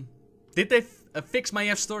 Did they fix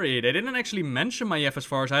Maiev's story? They didn't actually mention Maiev as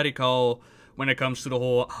far as I recall when it comes to the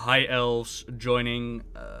whole High Elves joining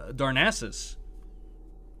Darnassus.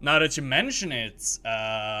 Now that you mention it,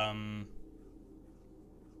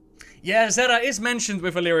 yeah, Zera is mentioned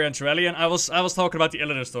with Valyria and Turellian. I was talking about the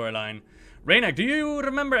Illidan storyline. Raynak, do you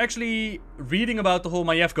remember actually reading about the whole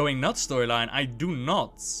Maiev going nuts storyline? I do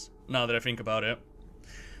not, now that I think about it.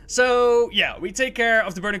 So, yeah, we take care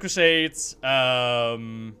of the Burning Crusade.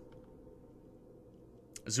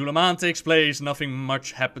 Zulaman takes place, nothing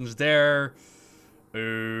much happens there.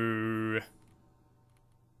 We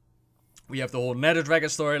have the whole Nether Dragon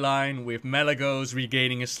storyline with Malygos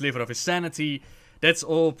regaining a sliver of his sanity. That's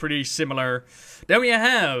all pretty similar. Then we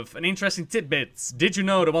have an interesting tidbit. Did you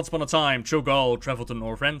know that once upon a time, Cho'Gall traveled to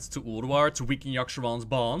Northrend, to Ulduar, to weaken Yogg-Saron's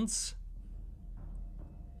bonds?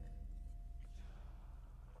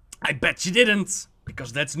 I bet you didn't,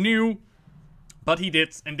 because that's new. But he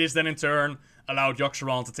did, and this then in turn allowed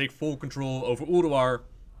Yogg-Saron to take full control over Ulduar.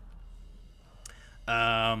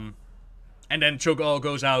 And then Cho'Gall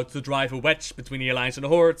goes out to drive a wedge between the Alliance and the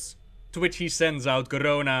Hordes, to which he sends out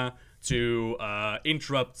Garona to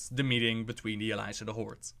interrupt the meeting between the Alliance and the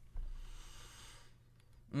Horde.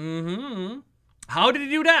 How did he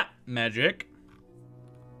do that? Magic.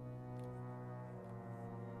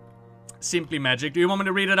 Simply magic. Do you want me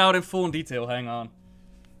to read it out in full detail? Hang on.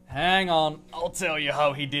 Hang on. I'll tell you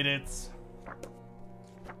how he did it.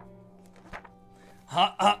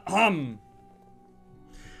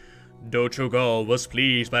 Though Cho'Gall was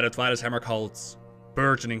pleased by the Twilight's Hammer cult's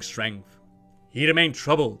burgeoning strength, he remained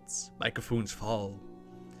troubled by C'Thun's fall.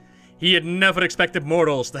 He had never expected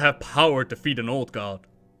mortals to have power to defeat an old god.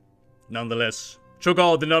 Nonetheless,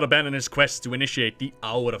 Cho'Gall did not abandon his quest to initiate the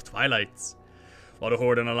Hour of Twilight. While the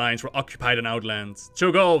Horde and Alliance were occupied in Outland,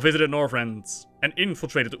 Cho'Gall visited Northrend and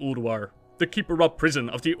infiltrated Ulduar, the keeper-up prison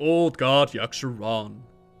of the old god Yogg-Saron.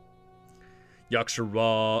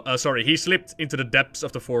 He slipped into the depths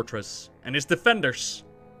of the fortress, and his defenders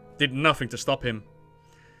did nothing to stop him.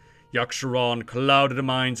 Yogg-Saron clouded the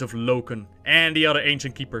minds of Loken and the other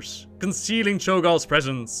ancient keepers, concealing Cho'Gall's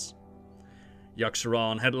presence.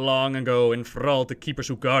 Yogg-Saron had long ago enthralled the keepers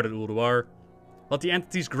who guarded Ulduar, but the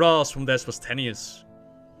entity's grasp from this was tenuous.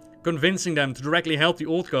 Convincing them to directly help the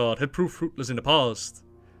old god had proved fruitless in the past,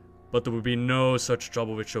 but there would be no such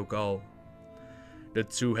trouble with Cho'Gall. The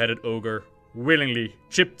two-headed ogre willingly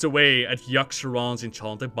chipped away at Yogg-Saron's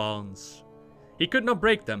enchanted bonds. He could not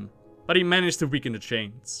break them, but he managed to weaken the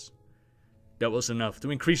chains. That was enough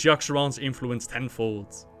to increase Yogg-Saron's influence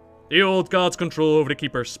tenfold. The old god's control over the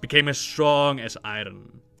keepers became as strong as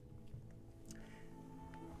iron.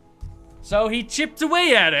 So he chipped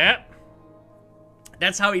away at it.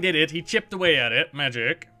 That's how he did it. He chipped away at it.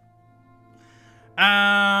 Magic.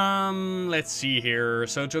 Let's see here.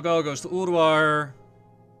 So Jogal goes to Ulduar.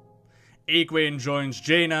 Egwene joins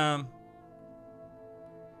Jaina.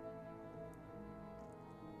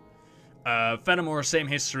 Fenimore, same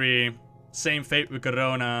history. Same fate with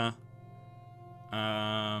Corona.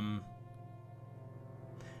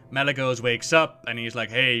 Malygos wakes up and he's like,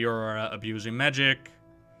 hey, you're abusing magic.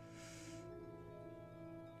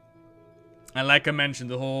 And like I mentioned,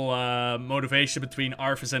 the whole motivation between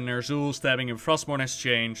Arthas and Ner'zhul stabbing in Frostmourne has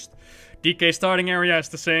changed. DK starting area is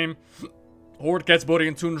the same. Horde gets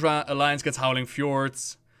Borean Tundra, Alliance gets Howling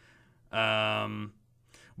Fjords.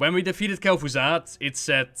 When we defeated Kel'Thuzad, it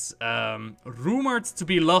said, rumored to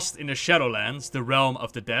be lost in the Shadowlands, the realm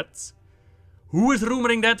of the dead. Who is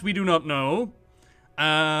rumoring that? We do not know.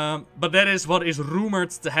 But that is what is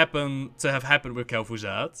rumored to have happened with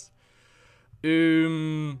Kel'Thuzad.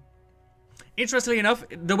 Interestingly enough,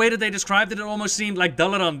 the way that they described it, it almost seemed like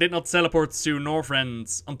Dalaran did not teleport to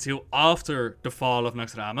Northrend until after the fall of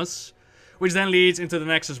Naxxramas. Which then leads into the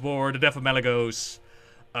Nexus War, the death of Malygos.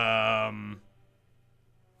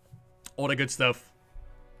 All the good stuff.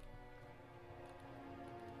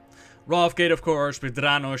 Wrathgate, of course, with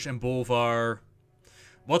Dranosh and Bolvar.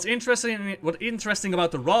 What's interesting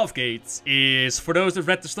about the Wrathgate is, for those that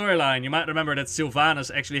read the storyline, you might remember that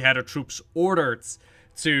Sylvanas actually had her troops ordered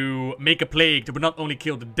to make a plague that would not only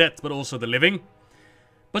kill the dead, but also the living.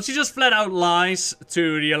 But she just flat out lies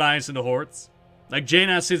to the Alliance and the Horde. Like,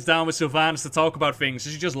 Jaina sits down with Sylvanas to talk about things,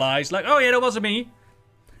 and she just lies. Like, oh yeah, that wasn't me.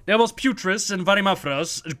 That was Putris and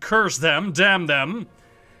Varimafras. Curse them, damn them.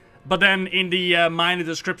 But then in the minor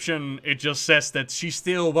description, it just says that she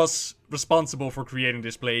still was responsible for creating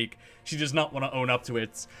this plague. She does not want to own up to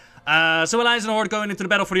it. So Alliance and Horde going into the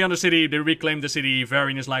battle for the Undercity. They reclaim the city.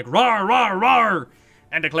 Varian is like, rawr, rawr, rawr,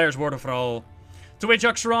 and declares war for all. To which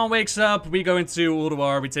Yogg-Saron wakes up. We go into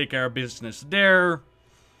Ulduar. We take care of business there.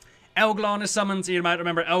 Elglon is summoned. You might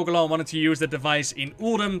remember Elglon wanted to use that device in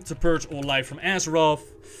Uldum to purge all life from Azeroth.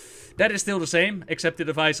 That is still the same, except the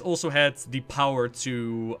device also had the power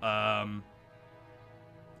to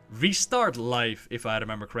restart life, if I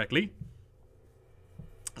remember correctly.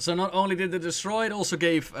 So not only did it destroy, it also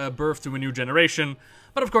gave birth to a new generation.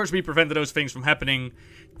 But of course we prevented those things from happening.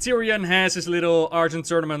 Tyrion has his little Argent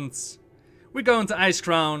tournament. We go into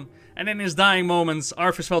Icecrown. And in his dying moments,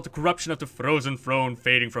 Arthas felt the corruption of the frozen throne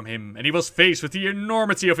fading from him, and he was faced with the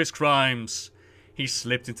enormity of his crimes. He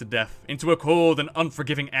slipped into death, into a cold and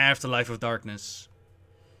unforgiving afterlife of darkness.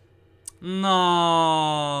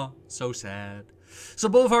 No, so sad. So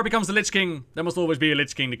Bolvar becomes the Lich King. There must always be a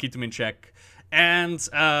Lich King to keep them in check. And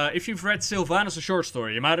if you've read Sylvanas' short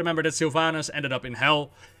story, you might remember that Sylvanas ended up in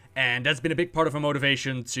Hell, and that's been a big part of her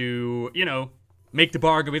motivation to, you know, make the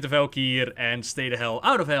bargain with the Valkyr and stay the hell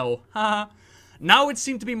out of Hell. Haha. Now it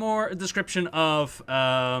seemed to be more a description of,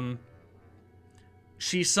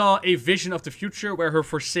 she saw a vision of the future where her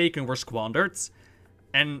Forsaken were squandered.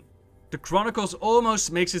 And the Chronicles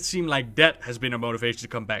almost makes it seem like that has been her motivation to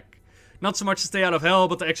come back. Not so much to stay out of Hell,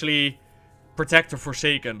 but to actually protect her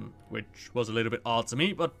Forsaken. Which was a little bit odd to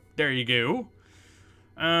me, but there you go.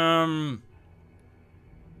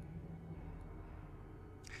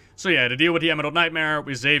 So yeah, the deal with the Emerald Nightmare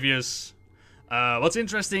with Xavius. What's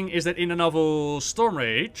interesting is that in the novel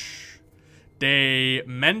Stormrage, they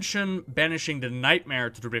mention banishing the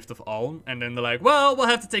Nightmare to the Rift of Aln, and then they're like, well, we'll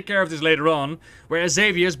have to take care of this later on. Whereas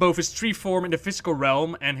Xavius, both his tree form in the physical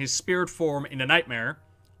realm and his spirit form in the Nightmare,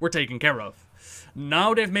 were taken care of.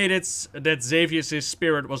 Now they've made it that Xavius'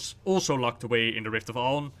 spirit was also locked away in the Rift of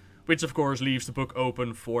Aln, which of course leaves the book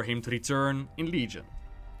open for him to return in Legion.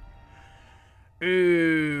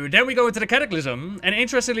 Then we go into the Cataclysm, and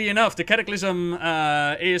interestingly enough, the Cataclysm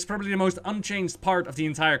is probably the most unchanged part of the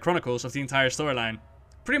entire Chronicles, of the entire storyline.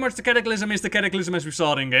 Pretty much the Cataclysm is the Cataclysm as we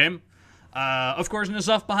saw it in-game. Of course,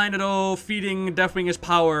 N'Zoth behind it all, feeding Deathwing his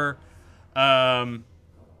power. One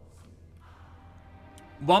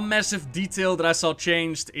massive detail that I saw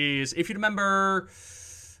changed is, if you remember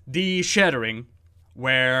the Shattering,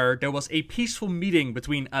 where there was a peaceful meeting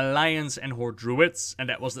between Alliance and Horde Druids, and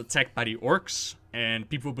that was attacked by the Orcs, and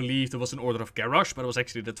people believed it was an order of Garrosh, but it was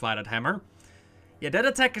actually the Twilight Hammer. Yeah, that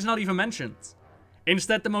attack is not even mentioned.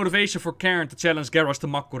 Instead, the motivation for Cairn to challenge Garrosh to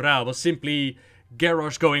Mak Corral was simply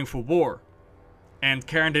Garrosh going for war. And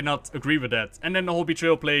Karen did not agree with that. And then the whole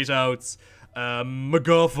betrayal plays out.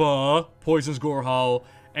 Magava poisons Gorhal,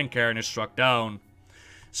 and Karen is struck down.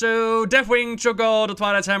 So, Deathwing, Cho'Gall, the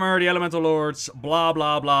Twilight's Hammer, the Elemental Lords, blah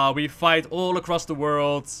blah blah. We fight all across the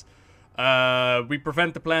world. We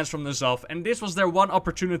prevent the plans from N'Zoth. And this was their one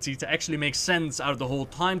opportunity to actually make sense out of the whole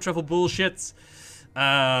time travel bullshit.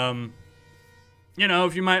 You know,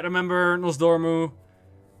 if you might remember Nosdormu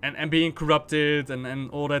and being corrupted and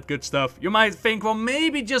all that good stuff, you might think, well,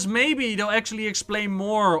 maybe, just maybe, they'll actually explain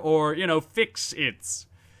more or, you know, fix it.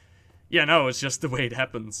 Yeah, no, it's just the way it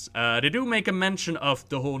happens. They do make a mention of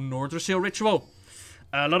the whole Nordrassil ritual.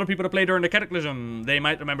 A lot of people that played during the Cataclysm, they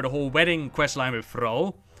might remember the whole wedding questline with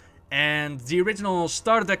Thrall. And the original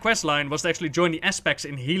start of that questline was to actually join the aspects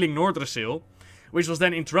in healing Nordrassil, which was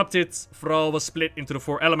then interrupted. Thrall was split into the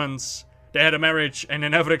 4 elements. They had a marriage, and they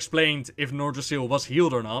never explained if Nordrassil was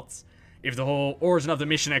healed or not. If the whole origin of the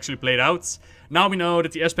mission actually played out. Now we know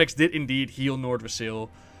that the aspects did indeed heal Nordrassil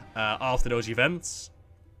after those events.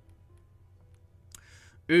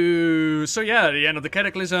 So yeah, at the end of the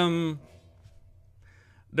Cataclysm,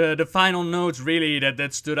 the final notes really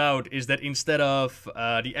that stood out is that instead of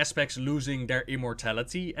the aspects losing their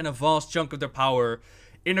immortality and a vast chunk of their power,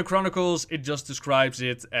 in the Chronicles it just describes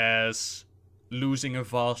it as losing a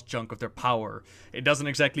vast chunk of their power. It doesn't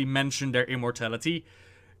exactly mention their immortality.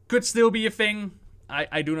 Could still be a thing.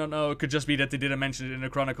 I do not know. It could just be that they didn't mention it in the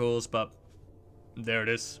Chronicles, but there it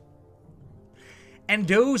is. And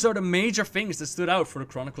those are the major things that stood out for the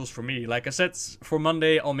Chronicles for me. Like I said, for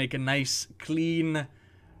Monday, I'll make a nice, clean,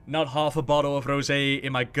 not half a bottle of rosé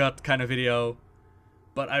in my gut kind of video.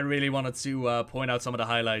 But I really wanted to point out some of the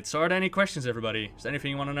highlights. So are there any questions, everybody? Is there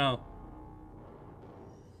anything you want to know?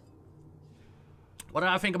 What do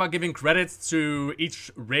I think about giving credit to each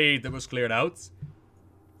raid that was cleared out?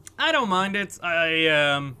 I don't mind it.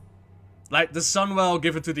 Like, the Sunwell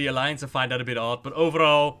given to the Alliance, I find that a bit odd. But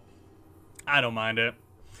overall, I don't mind it.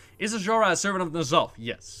 Is Azora a servant of N'Zoth?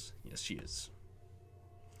 Yes. Yes, she is.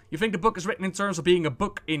 You think the book is written in terms of being a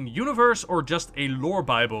book in universe or just a lore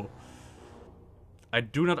bible? I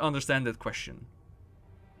do not understand that question.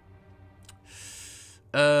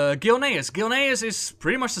 Gilneas. Gilneas is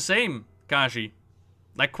pretty much the same, Kaji.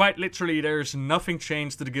 Like, quite literally, there's nothing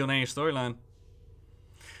changed to the Gilneas storyline.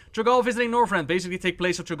 Cho'Gall visiting Northrend basically take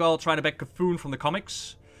place of Cho'Gall trying to back Cthulhu from the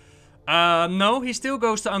comics. No, he still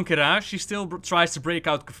goes to Ankh-Kiraj. He still tries to break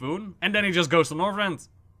out Cthulhu. And then he just goes to Northrend.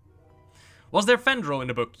 Was there Fendrel in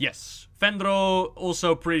the book? Yes. Fendrel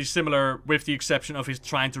also pretty similar, with the exception of his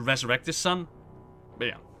trying to resurrect his son. But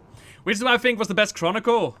yeah. Which do I think was the best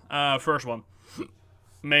Chronicle? First one.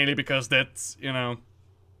 Mainly because that, you know,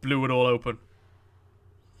 blew it all open.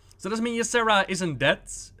 So does that mean Ysera isn't dead?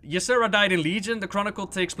 Ysera died in Legion. The Chronicle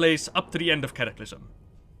takes place up to the end of Cataclysm.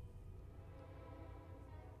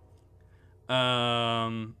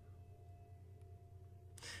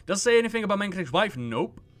 Does it say anything about Menkrik's wife?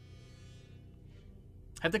 Nope.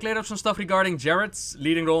 Have they cleared up some stuff regarding Jarrett's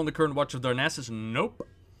leading role in the current Watch of Darnassus? Nope.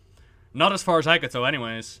 Not as far as I could tell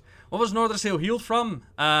anyways. What was Nordrassil healed from?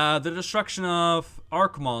 The destruction of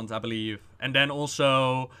Archmond, I believe. And then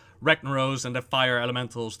also Ragnaros and the fire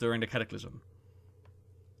elementals during the Cataclysm.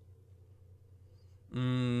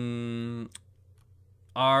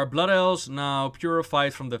 Are Blood Elves now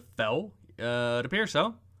purified from the Fel? It appears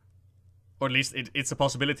so. Or at least it's a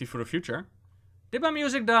possibility for the future. Did my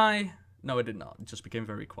music die? No, it did not. It just became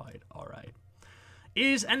very quiet. Alright.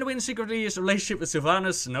 Is Anduin secretly his relationship with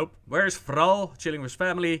Sylvanas? Nope. Where is Thrall? Chilling with his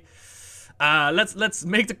family. Let's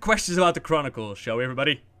make the questions about the Chronicle, shall we,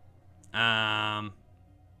 everybody?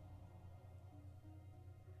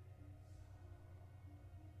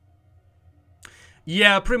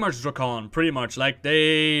 Yeah, pretty much Drakon. Pretty much. Like,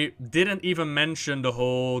 they didn't even mention the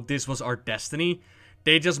whole this was our destiny.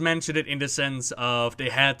 They just mentioned it in the sense of they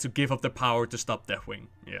had to give up their power to stop Deathwing.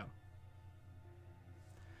 Yeah.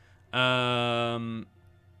 In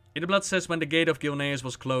the Blood says when the gate of Gilneas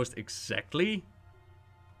was closed exactly.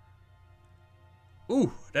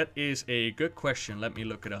 Ooh, that is a good question. Let me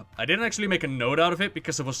look it up. I didn't actually make a note out of it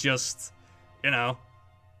because it was just, you know,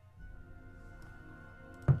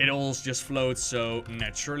 it all just flowed so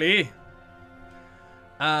naturally.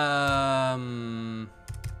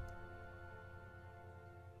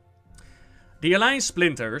 The Alliance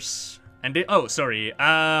splinters. And they, oh, sorry.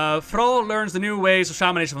 Thrall learns the new ways of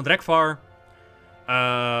shamanism from Drekvar.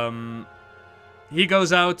 He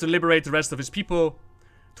goes out to liberate the rest of his people.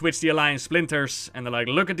 To which the Alliance splinters. And they're like,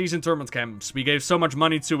 look at these internment camps. We gave so much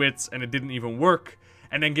money to it and it didn't even work.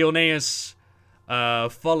 And then Gilneas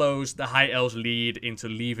follows the High Elves' lead into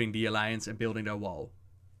leaving the Alliance and building their wall.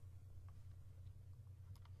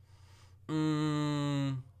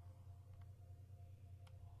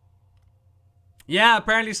 Yeah,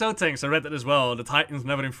 apparently so, thanks. I read that as well. The Titans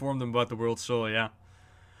never informed them about the World Soul, yeah.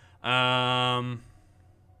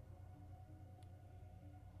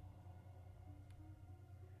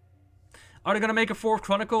 Are they gonna make a fourth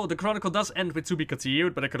Chronicle? The Chronicle does end with to be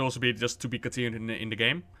continued, but it could also be just to be continued in the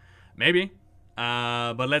game. Maybe.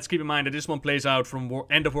 But let's keep in mind that this one plays out from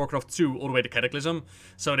end of Warcraft 2 all the way to Cataclysm.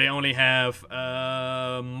 So they only have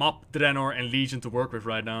Mop, Draenor, and Legion to work with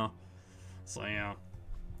right now. So yeah.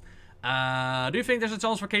 Do you think there's a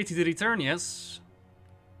chance for Katie to return? Yes.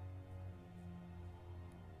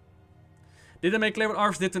 Did they make clear what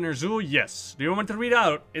Arfs did to Ner'zhul? Yes. Do you want me to read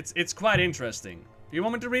out? It's quite interesting. Do you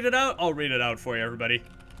want me to read it out? I'll read it out for you, everybody.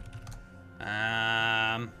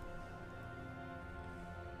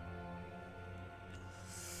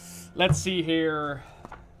 Let's see here.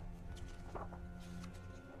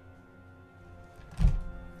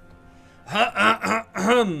 I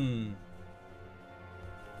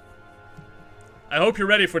hope you're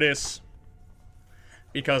ready for this,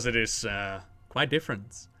 because it is quite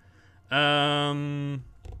different.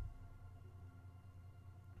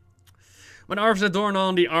 When Arfs adorned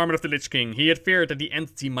on the armor of the Lich King, he had feared that the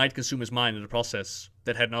entity might consume his mind in the process.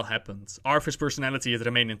 That had not happened. Arf's personality had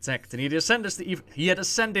remained intact, and he had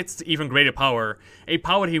ascended to even greater power, a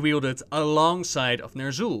power he wielded alongside of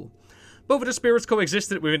Ner'zhul. Both of the spirits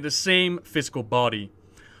coexisted within the same physical body.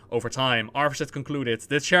 Over time, Arfs had concluded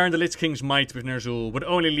that sharing the Lich King's might with Ner'zhul would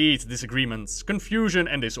only lead to disagreements, confusion,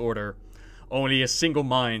 and disorder. Only a single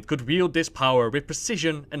mind could wield this power with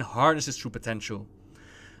precision and harness its true potential.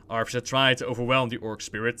 Arfs had tried to overwhelm the Orc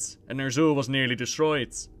spirits, and Ner'zhul was nearly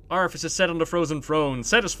destroyed. Arfs had sat on the frozen throne,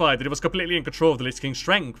 satisfied that he was completely in control of the Lich King's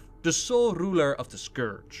strength, the sole ruler of the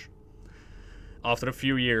Scourge. After a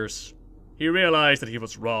few years, he realized that he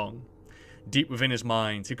was wrong. Deep within his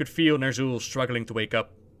mind, he could feel Ner'zhul struggling to wake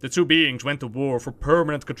up. The two beings went to war for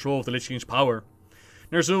permanent control of the Lich King's power.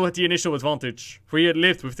 Ner'zhul had the initial advantage, for he had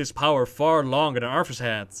lived with this power far longer than Arfs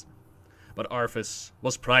had. But Arfs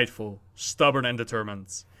was prideful, stubborn, and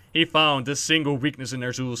determined. He found the single weakness in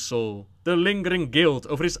Ner'zhul's soul, the lingering guilt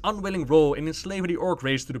over his unwilling role in enslaving the Orc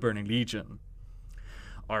race to the Burning Legion.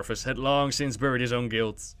 Arfs had long since buried his own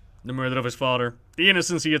guilt, the murder of his father, the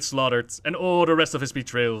innocents he had slaughtered, and all the rest of his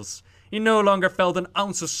betrayals. He no longer felt an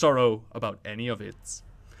ounce of sorrow about any of it.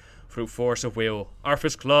 Through force of will,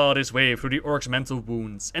 Arfs clawed his way through the Orc's mental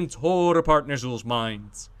wounds and tore apart Ner'zhul's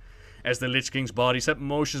mind. As the Lich King's body sat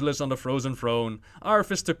motionless on the frozen throne,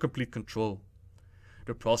 Arfs took complete control.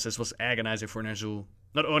 The process was agonizing for Ner'zhul.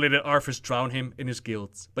 Not only did Arfs drown him in his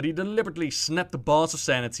guilt, but he deliberately snapped the bonds of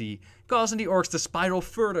sanity, causing the Orcs to spiral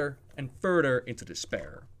further and further into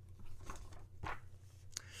despair.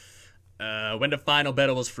 When the final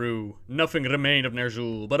battle was through, nothing remained of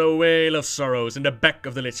Ner'zhul but a wail of sorrows in the back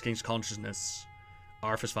of the Lich King's consciousness.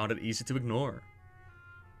 Arfs found it easy to ignore.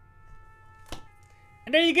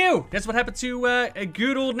 And there you go! That's what happened to a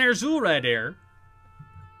good old Ner'zhul right there.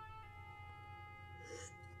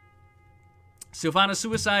 Sylvana's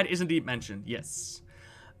suicide is indeed mentioned, yes.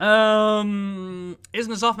 Isn't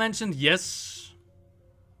Azov mentioned? Yes.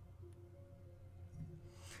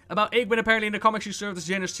 About Egwin, apparently in the comics she served as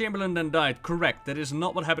Jaina's Chamberlain, then died. Correct, that is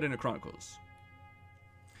not what happened in the Chronicles.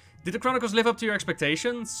 Did the Chronicles live up to your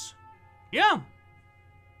expectations? Yeah.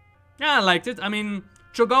 Yeah, I liked it. I mean,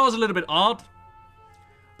 Cho'Gall was a little bit odd.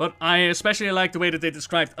 But I especially like the way that they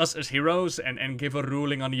described us as heroes and give a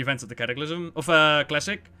ruling on the events of the Cataclysm, of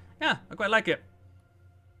Classic. Yeah, I quite like it.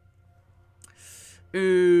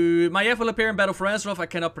 Maiev will appear in Battle for Azeroth. I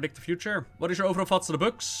cannot predict the future. What is your overall thoughts on the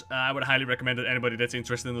books? I would highly recommend it to anybody that's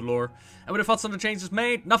interested in the lore. And what are thoughts on the changes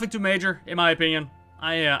made? Nothing too major, in my opinion.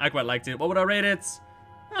 I quite liked it. What would I rate it?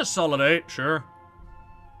 A solid 8, sure.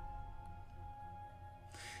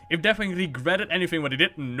 If definitely regretted anything what he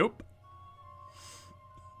did, nope.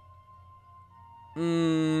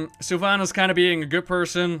 Sylvana's kind of being a good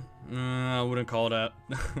person. I wouldn't call that.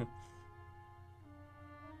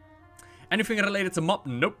 Anything related to Mop?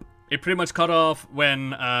 Nope. It pretty much cut off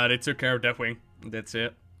when they took care of Deathwing. That's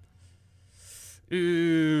it.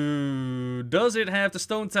 Does it have the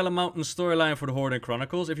Stone Teller Mountain storyline for the Horde and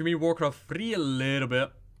Chronicles? If you mean Warcraft 3, a little bit.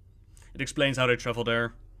 It explains how they travel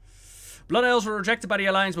there. Blood Elves were rejected by the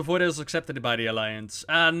Alliance before they were accepted by the Alliance.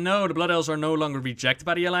 No, the Blood Elves are no longer rejected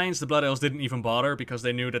by the Alliance. The Blood Elves didn't even bother because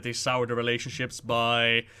they knew that they soured the relationships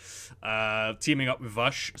by teaming up with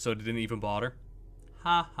Vash, so they didn't even bother.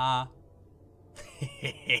 Ha ha.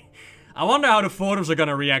 I wonder how the forums are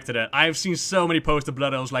gonna react to that. I've seen so many posts of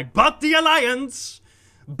Blood Elves like, but the Alliance!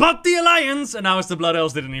 But the Alliance! And now it's the Blood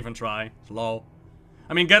Elves didn't even try. Lol.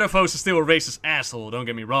 I mean, Getaphos is still a racist asshole, don't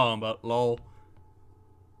get me wrong, but lol.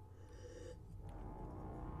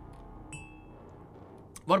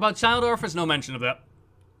 What about Child Orphans? No mention of that.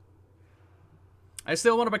 I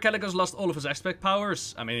still wonder why Calico's lost all of his aspect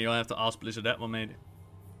powers. I mean, you'll have to ask Blizzard that one, maybe.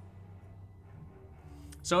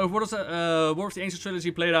 So if War of the Ancient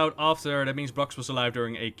Trilogy played out after, that means Brox was alive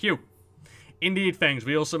during AQ. Indeed, thanks.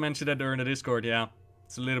 We also mentioned that during the Discord, yeah.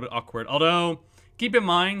 It's a little bit awkward. Although, keep in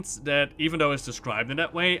mind that even though it's described in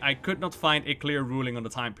that way, I could not find a clear ruling on the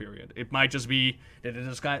time period. It might just be that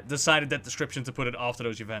it decided that description to put it after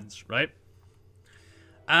those events, right?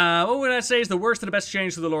 What would I say is the worst and the best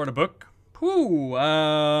change to the lore of the book? Whew,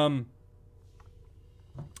 I'd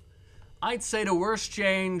say the worst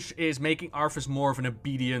change is making Arthas more of an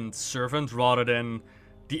obedient servant rather than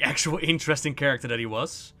the actual interesting character that he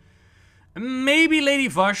was. Maybe Lady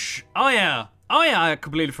Vash. Oh yeah, I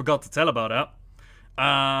completely forgot to tell about that.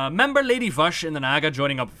 Remember Lady Vash in the Naga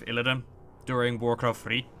joining up with Illidan during Warcraft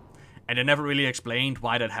 3? And they never really explained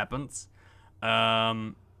why that happened.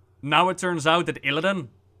 Now it turns out that Illidan,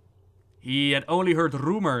 he had only heard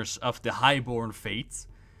rumors of the Highborn fate.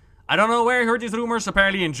 I don't know where he heard these rumors,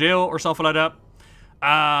 apparently in jail or something like that.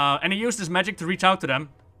 And he used his magic to reach out to them.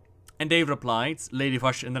 And they replied, Lady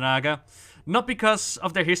Vash and the Naga, not because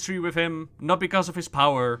of their history with him, not because of his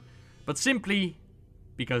power, but simply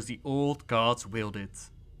because the old gods willed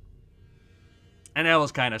it. And that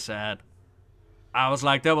was kind of sad. I was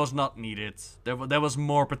like, that was not needed. There was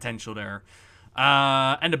more potential there.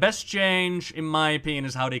 And the best change, in my opinion,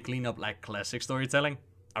 is how they clean up like classic storytelling.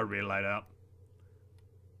 I really like that.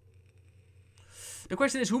 The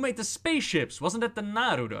question is, who made the spaceships? Wasn't that the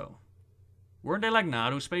Naruto? Weren't they like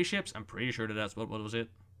Naruto spaceships? I'm pretty sure that's what was it.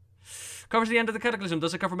 Covers the end of the Cataclysm.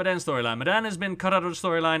 Does it cover Medan's storyline? Medan has been cut out of the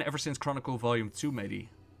storyline ever since Chronicle Volume 2, maybe.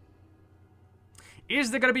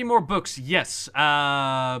 Is there gonna be more books? Yes.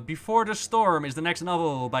 Before the Storm is the next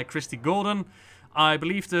novel by Christy Golden. I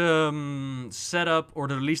believe the setup or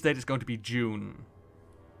the release date is going to be June.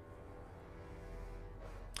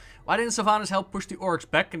 Why didn't Sylvanas help push the orcs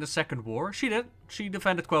back in the Second War? She did. She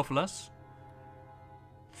defended Quel'Thalas.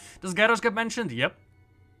 Does Gyros get mentioned? Yep.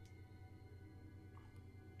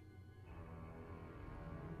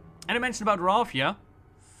 And I mentioned about Rolf, yeah?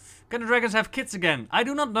 Can the dragons have kids again? I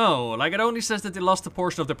do not know. Like, it only says that they lost a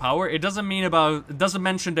portion of their power. It doesn't mean about... It doesn't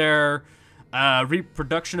mention their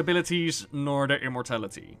reproduction abilities nor their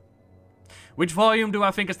immortality. Which volume do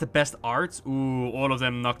I think is the best art? Ooh, all of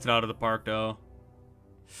them knocked it out of the park, though.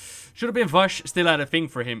 Should have been Vash, still had a thing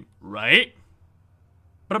for him, right?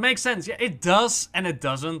 But it makes sense. Yeah, it does and it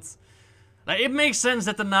doesn't. Like, it makes sense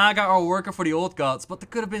that the Naga are working for the old gods, but there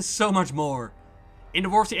could have been so much more. In the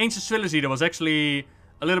War of the Ancient Trilogy, there was actually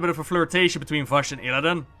a little bit of a flirtation between Vash and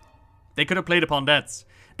Illidan. They could have played upon that.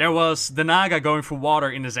 There was the Naga going for water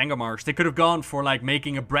in the Zangarmarsh. They could have gone for, like,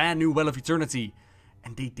 making a brand new Well of Eternity.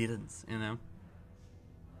 And they didn't, you know.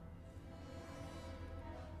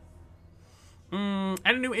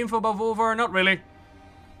 Any new info about Volvar? Not really.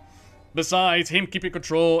 Besides him keeping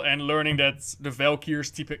control and learning that the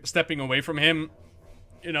Valkyrs stepping away from him,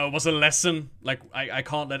 you know, was a lesson. Like, I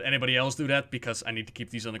can't let anybody else do that because I need to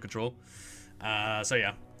keep these under control. So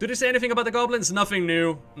yeah. Did they say anything about the goblins? Nothing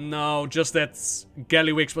new. No, just that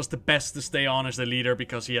Gallywix was the best to stay on as the leader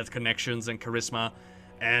because he had connections and charisma.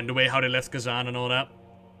 And the way how they left Kazan and all that.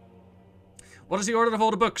 What is the order of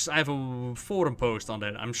all the books? I have a forum post on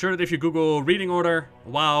that. I'm sure that if you Google reading order,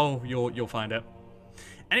 wow, you'll find it.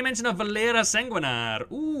 Any mention of Valera Sanguinar?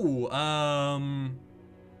 Ooh,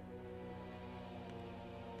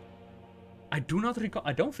 I do not recall.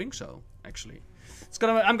 I don't think so, actually.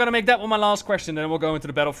 I'm gonna make that one my last question, then we'll go into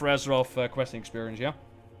the Battle for Azeroth questing experience, yeah?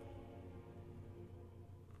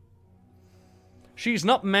 She's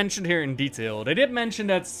not mentioned here in detail. They did mention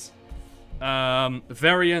that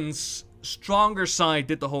Varian's stronger side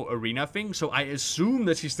did the whole arena thing, so I assume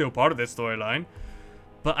that she's still part of that storyline.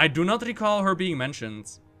 But I do not recall her being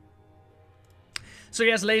mentioned. So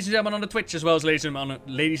yes, ladies and gentlemen on the Twitch, as well as ladies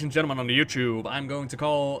and gentlemen on the YouTube, I'm going to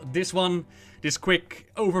call this one, this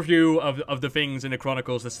quick overview of the things in the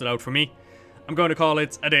Chronicles that stood out for me, I'm going to call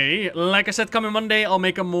it a day. Like I said, coming Monday, I'll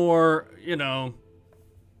make a more, you know,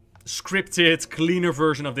 scripted, cleaner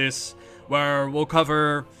version of this, where we'll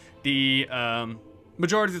cover the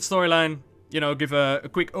majority of the storyline, you know, give a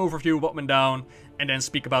quick overview of what went down, and then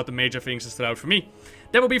speak about the major things that stood out for me.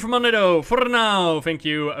 That will be for Monday, though. For now, thank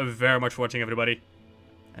you very much for watching, everybody.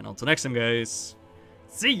 And until next time, guys.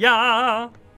 See ya!